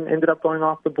Wilson ended up going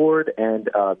off the board and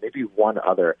maybe one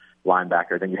other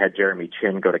linebacker. Then you had Jeremy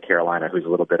Chin go to Carolina, who's a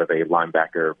little bit of a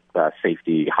linebacker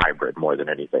safety hybrid more than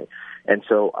anything. And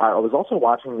so I was also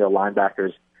watching the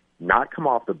linebackers not come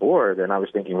off the board, and I was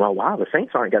thinking, well, wow, the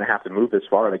Saints aren't going to have to move this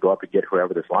far to go up and get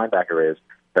whoever this linebacker is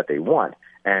that they want.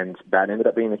 And that ended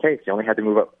up being the case. They only had to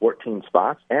move up 14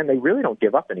 spots, and they really don't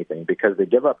give up anything because they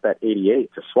give up that 88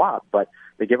 to swap, but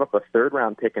they give up a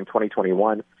third-round pick in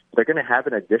 2021. They're going to have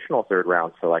an additional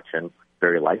third-round selection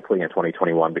very likely in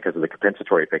 2021 because of the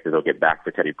compensatory pick that they'll get back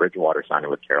for Teddy Bridgewater signing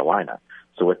with Carolina.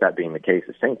 So with that being the case,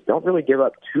 the Saints don't really give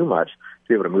up too much to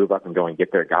be able to move up and go and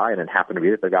get their guy, and it happened to be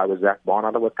that the guy was Zach Bond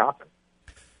out of Wisconsin.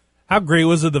 How great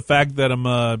was it the fact that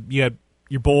you had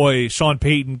your boy Sean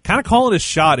Payton kind of calling his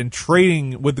shot and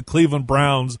trading with the Cleveland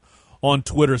Browns on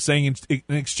Twitter, saying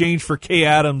in exchange for Kay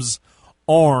Adams'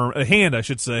 hand, I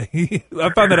should say. I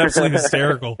found that absolutely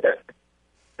hysterical.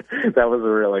 That was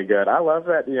really good. I love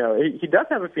that. He does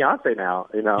have a fiance now.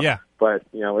 Yeah. But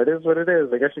it is what it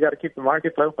is. I guess you got to keep the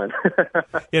markets open.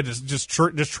 Yeah, just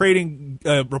trading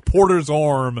reporter's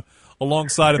arm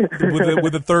alongside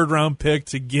with a third round pick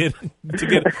to get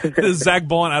Zach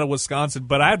Bond out of Wisconsin.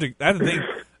 But I have to think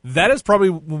that is probably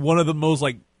one of the most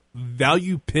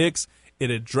value picks. It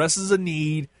addresses a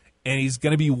need, and he's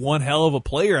going to be one hell of a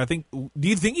player. I think. Do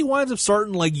you think he winds up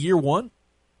starting year one?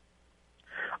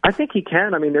 I think he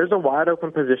can. I mean, there's a wide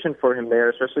open position for him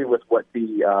there, especially with what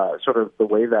the sort of the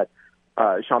way that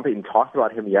Sean Payton talked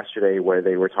about him yesterday, where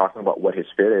they were talking about what his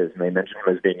fit is, and they mentioned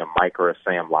him as being a Mike or a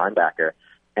Sam linebacker,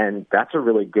 and that's a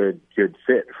really good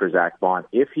fit for Zach Bond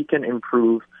if he can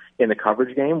improve in the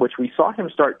coverage game, which we saw him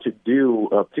start to do,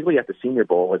 particularly at the Senior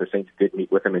Bowl, where the Saints did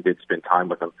meet with him and did spend time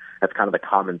with him. That's kind of the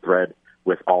common thread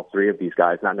with all three of these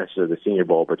guys, not necessarily the Senior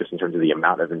Bowl, but just in terms of the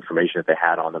amount of information that they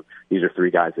had on them. These are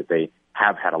three guys that they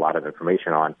have had a lot of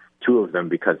information on, two of them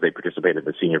because they participated in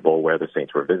the Senior Bowl where the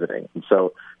Saints were visiting. And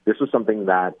so this was something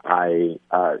that I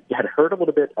had heard a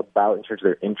little bit about in terms of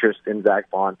their interest in Zach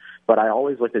Bond, but I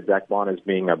always looked at Zach Bond as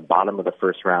being a bottom of the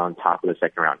first round, top of the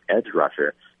second round edge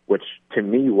rusher, which to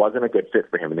me wasn't a good fit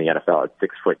for him in the NFL at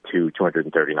 6'2",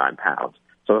 239 pounds.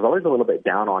 So I was always a little bit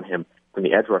down on him from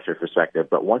the edge rusher perspective,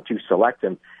 but once you select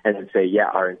him and then say, yeah,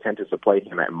 our intent is to play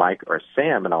him at Mike or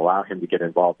Sam and allow him to get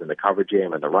involved in the coverage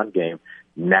game and the run game,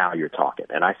 now you're talking.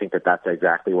 And I think that that's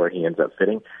exactly where he ends up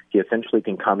fitting. He essentially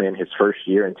can come in his first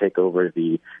year and take over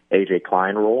the A.J.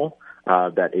 Klein role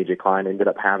that A.J. Klein ended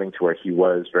up having, to where he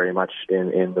was very much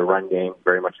in the run game,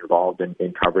 very much involved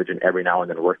in coverage, and every now and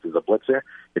then worked as a blitzer.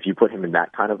 If you put him in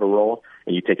that kind of a role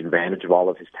and you take advantage of all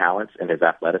of his talents and his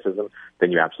athleticism,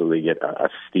 then you absolutely get a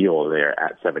steal there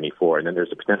at 74. And then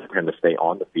there's a potential for him to stay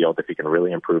on the field if he can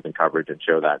really improve in coverage and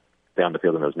show that, stay on the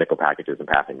field in those nickel packages and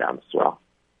passing downs as well.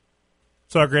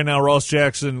 Talk right now, Ross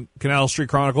Jackson, Canal Street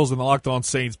Chronicles, and the Locked On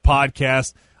Saints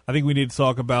podcast. I think we need to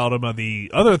talk about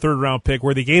the other third-round pick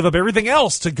where they gave up everything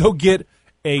else to go get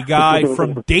a guy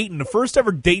from Dayton, the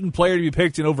first-ever Dayton player to be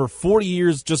picked in over 40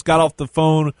 years, just got off the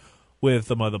phone with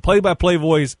the play-by-play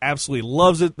voice, absolutely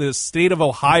loves it. The state of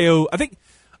Ohio, I think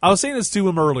I was saying this to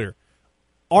him earlier,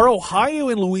 are Ohio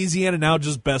and Louisiana now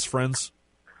just best friends?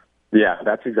 Yeah,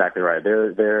 that's exactly right.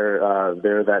 They're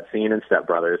that scene in Step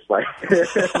Brothers. They're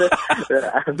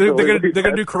gonna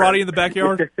do karate in the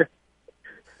backyard.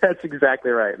 That's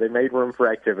exactly right. They made room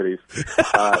for activities.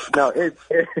 No,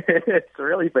 it's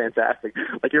really fantastic.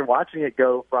 You're watching it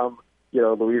go from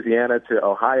Louisiana to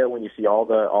Ohio when you see all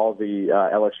the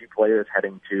LSU players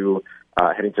heading to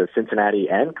Cincinnati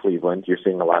and Cleveland. You're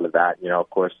seeing a lot of that. Of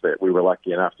course, that we were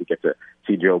lucky enough to get to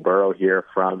see Joe Burrow here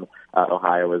from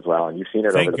Ohio as well, and you've seen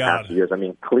it over the past few years. I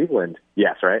mean, Cleveland,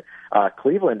 yes, right?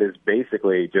 Cleveland is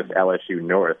basically just LSU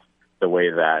North, the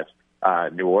way that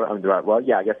New Orleans. Well,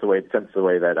 yeah, I guess the way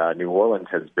that New Orleans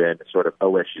has been sort of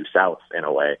OSU South in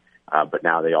a way. But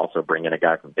now they also bring in a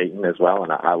guy from Dayton as well,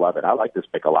 and I love it. I like this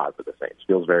pick a lot for the Saints.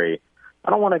 Feels very. I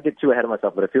don't want to get too ahead of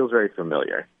myself, but it feels very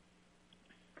familiar.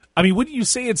 I mean, wouldn't you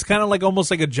say it's kind of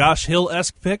almost like a Josh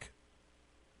Hill-esque pick?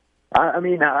 I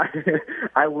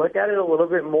look at it a little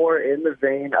bit more in the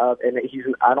vein of, and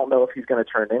I don't know if he's going to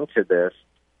turn into this,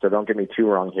 so don't get me too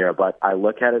wrong here, but I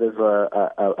look at it as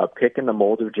a pick in the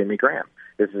mold of Jimmy Graham.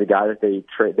 This is a guy that they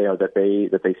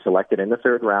selected in the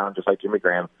third round, just like Jimmy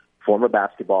Graham, former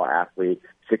basketball athlete,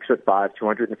 6'5",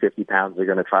 250 pounds. They're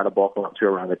going to try to bulk him up to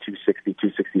around the 260,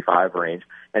 265 range,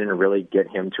 and then really get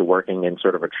him to working in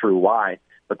sort of a true Y,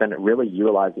 but then really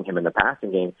utilizing him in the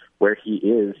passing game where he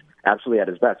is absolutely at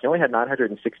his best. He only had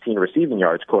 916 receiving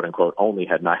yards, quote unquote, only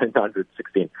had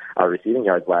 916 receiving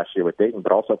yards last year with Dayton,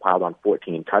 but also piled on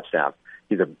 14 touchdowns.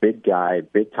 He's a big guy,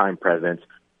 big time presence,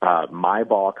 my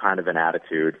ball kind of an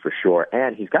attitude for sure,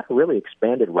 and he's got a really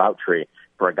expanded route tree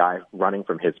for a guy running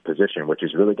from his position, which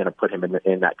is really going to put him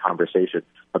in that conversation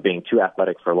of being too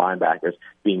athletic for linebackers,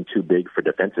 being too big for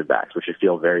defensive backs, which should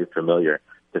feel very familiar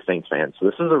to Saints fans. So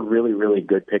this is a really, really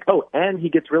good pick. Oh, and he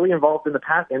gets really involved in the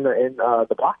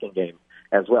blocking game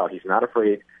as well. He's not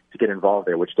afraid to get involved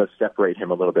there, which does separate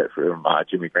him a little bit from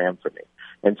Jimmy Graham for me.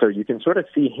 And so you can sort of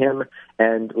see him,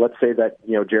 and let's say that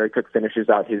Jared Cook finishes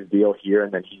out his deal here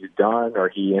and then he's done, or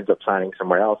he ends up signing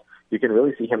somewhere else. You can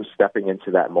really see him stepping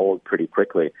into that mold pretty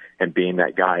quickly and being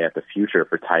that guy at the future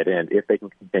for tight end if they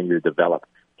can continue to develop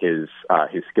his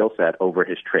skill set over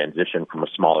his transition from a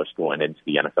smaller school and into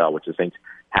the NFL, which the Saints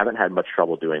haven't had much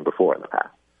trouble doing before in the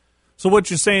past. So what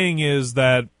you're saying is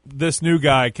that this new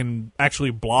guy can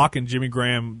actually block, and Jimmy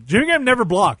Graham never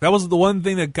blocked. That was the one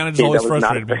thing that kind of just always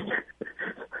frustrated me.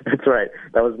 That's right.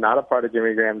 That was not a part of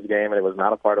Jimmy Graham's game, and it was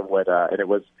not a part of what, and it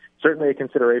was certainly a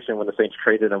consideration when the Saints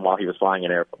traded him while he was flying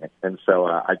an airplane. And so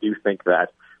I do think that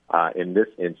in this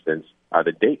instance,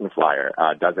 the Dayton Flyer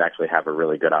does actually have a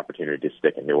really good opportunity to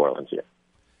stick in New Orleans here.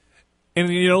 And,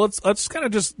 let's kind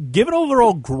of just give an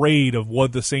overall grade of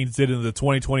what the Saints did in the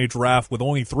 2020 draft with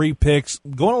only 3 picks,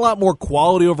 going a lot more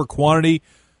quality over quantity.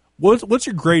 What's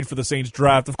your grade for the Saints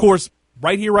draft? Of course,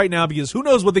 right here, right now, because who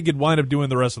knows what they could wind up doing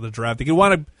the rest of the draft. They could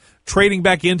wind up trading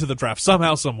back into the draft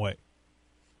somehow, some way.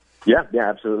 Yeah,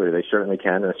 absolutely. They certainly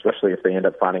can, and especially if they end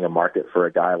up finding a market for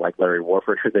a guy like Larry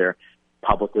Warford, who they're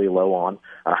publicly low on.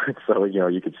 So,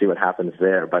 you can see what happens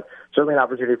there. But certainly an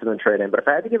opportunity for them to trade in. But if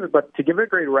I had to give it a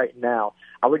grade right now,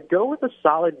 I would go with a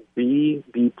solid B+.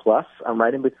 I'm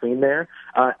right in between there.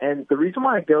 And the reason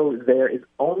why I go there is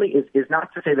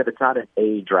not to say that it's not an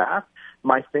A draft.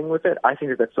 My thing with it, I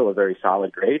think that's still a very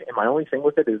solid grade. And my only thing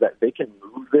with it is that they can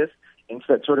move this into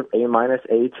that sort of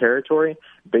A- territory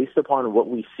based upon what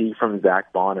we see from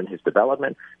Zach Bond and his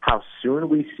development, how soon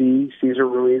we see Cesar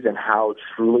Ruiz and how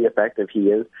truly effective he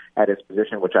is at his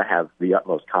position, which I have the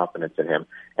utmost confidence in him.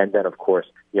 And then, of course,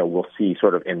 we'll see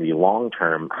sort of in the long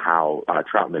term how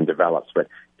Troutman develops. But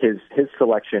his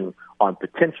selection on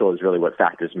potential is really what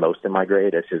factors most in my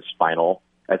grade as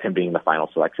him being the final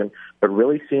selection. But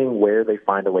really seeing where they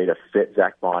find a way to fit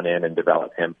Zach Bond in and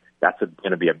develop him, that's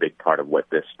going to be a big part of what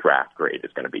this draft grade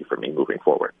is going to be for me moving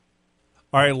forward.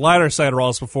 All right, lighter side,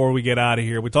 Ross, before we get out of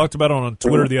here. We talked about it on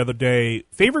Twitter the other day.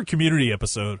 Favorite Community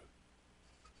episode?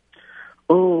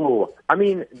 Oh, I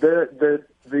mean, the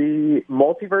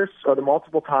multiverse or the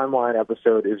multiple timeline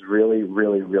episode is really,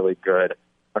 really, really good.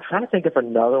 I'm trying to think if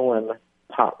another one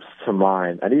pops to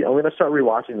mind. I'm going to start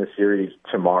rewatching the series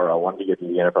tomorrow. I wanted to get to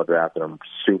the NFL draft, and I'm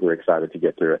super excited to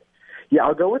get through it. Yeah,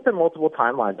 I'll go with the multiple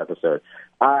timelines episode.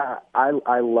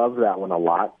 I love that one a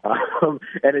lot,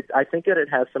 and I think that it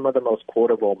has some of the most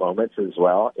quotable moments as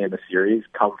well in the series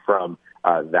come from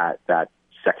that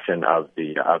section of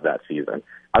that season.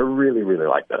 I really, really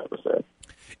like that episode.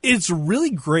 It's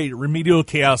really great. Remedial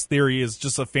Chaos Theory is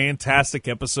just a fantastic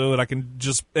episode.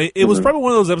 It was probably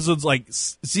one of those episodes like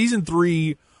season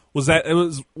 3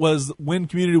 was when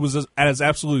Community was at its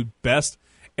absolute best.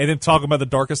 And then talking about the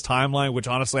darkest timeline, which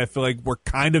honestly I feel like we're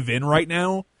kind of in right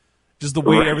now. Just the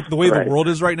way the world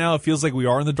is right now, it feels like we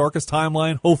are in the darkest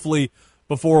timeline. Hopefully,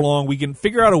 before long, we can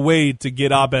figure out a way to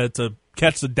get Abed to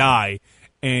catch the die,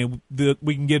 and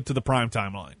we can get to the prime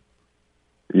timeline.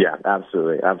 Yeah,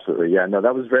 absolutely. Yeah, no,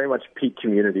 that was very much peak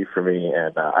Community for me,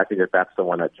 and I think that's the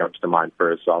one that jumps to mind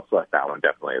first. So I'll select that one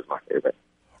definitely as my favorite.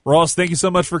 Ross, thank you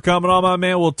so much for coming on, my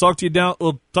man. We'll talk to you down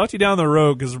the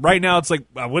road, because right now it's like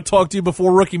I would talk to you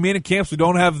before rookie mini camps. We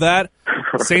don't have that.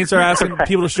 Saints are asking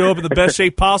people to show up in the best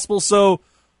shape possible. So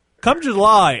come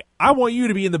July, I want you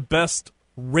to be in the best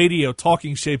radio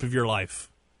talking shape of your life.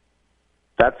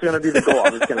 That's going to be the goal.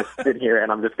 I'm just going to sit here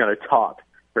and I'm just going to talk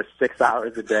for 6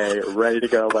 hours a day, ready to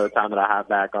go by the time that I have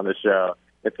back on the show.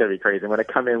 It's going to be crazy. I'm going to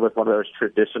come in with one of those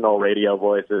traditional radio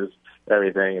voices,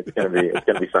 everything. It's going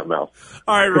to be something else.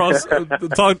 All right, Ross.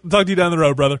 talk to you down the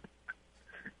road, brother.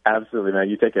 Absolutely, man.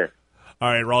 You take care.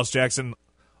 All right, Ross Jackson.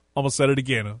 Almost said it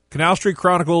again. Canal Street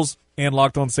Chronicles and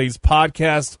Locked On Saints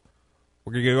podcast.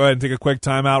 We're going to go ahead and take a quick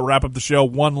timeout, wrap up the show,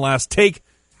 one last take,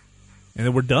 and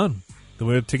then we're done. Then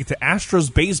we're going to take it to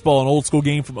Astros baseball, an old school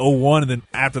game from 2001, and then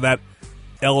after that,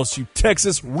 LSU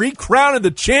Texas, recrowning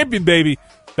the champion, baby.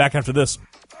 Back after this.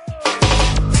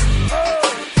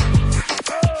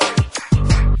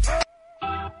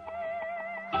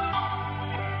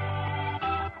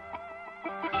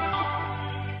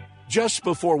 Just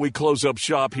before we close up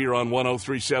shop here on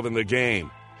 103.7 The Game,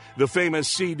 the famous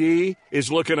CD is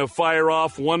looking to fire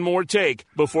off one more take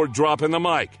before dropping the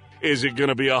mic. Is it going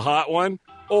to be a hot one?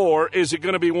 Or is it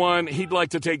going to be one he'd like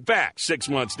to take back 6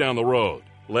 months down the road?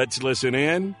 Let's listen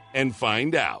in and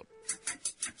find out.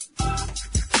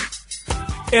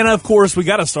 And, of course, we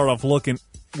got to start off looking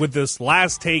with this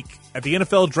last take at the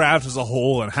NFL draft as a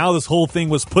whole and how this whole thing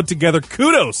was put together.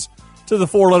 Kudos to the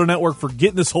Four Letter Network for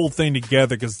getting this whole thing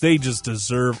together, because they just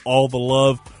deserve all the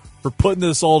love for putting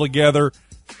this all together.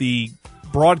 The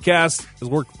broadcast has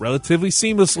worked relatively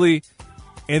seamlessly.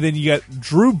 And then you got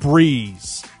Drew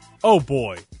Brees. Oh,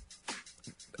 boy.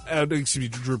 Excuse me,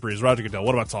 Drew Brees. Roger Goodell.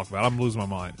 What am I talking about? I'm losing my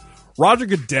mind. Roger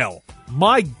Goodell.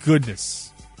 My goodness.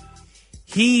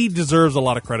 He deserves a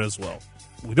lot of credit as well.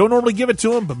 We don't normally give it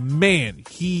to him, but, man,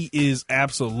 he is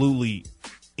absolutely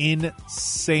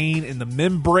insane in the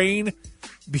membrane,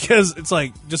 because it's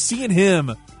like just seeing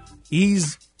him,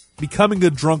 he's becoming a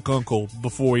drunk uncle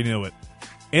before we knew it.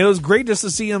 And it was great just to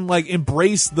see him like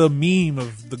embrace the meme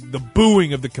of the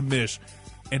booing of the commish.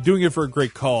 and doing it for a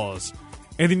great cause.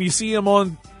 And then you see him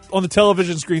on the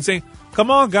television screen saying,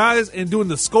 "Come on, guys," and doing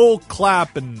the skull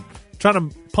clap and trying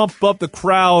to pump up the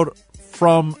crowd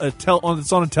from it's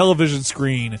on a television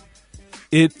screen.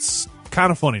 It's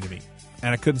kind of funny to me,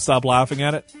 and I couldn't stop laughing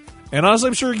at it. And honestly,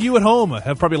 I'm sure you at home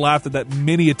have probably laughed at that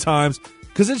many a times,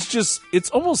 because it's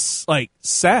almost like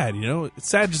sad, you know? It's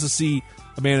sad just to see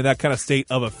a man in that kind of state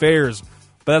of affairs.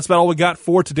 But that's about all we got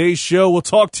for today's show. We'll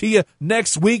talk to you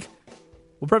next week.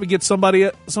 We'll probably get some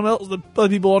other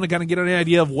people on to kind of get an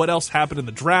idea of what else happened in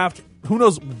the draft. Who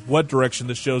knows what direction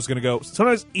this show is going to go.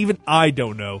 Sometimes even I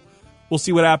don't know. We'll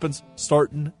see what happens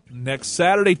starting next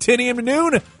Saturday, 10 a.m. to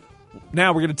noon.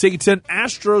 Now we're going to take you to an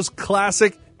Astros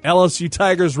Classic. LSU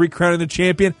Tigers recrowning the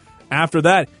champion. After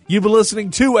that, you've been listening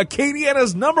to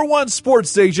Acadiana's #1 sports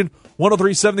station,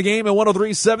 103.7 The Game and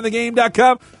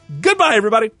 103.7thegame.com. Goodbye,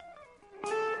 everybody.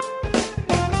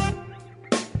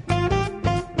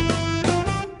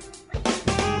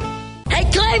 Hey,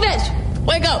 Clevis,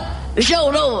 wake up. The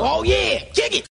show's over. Oh, yeah. Kick it.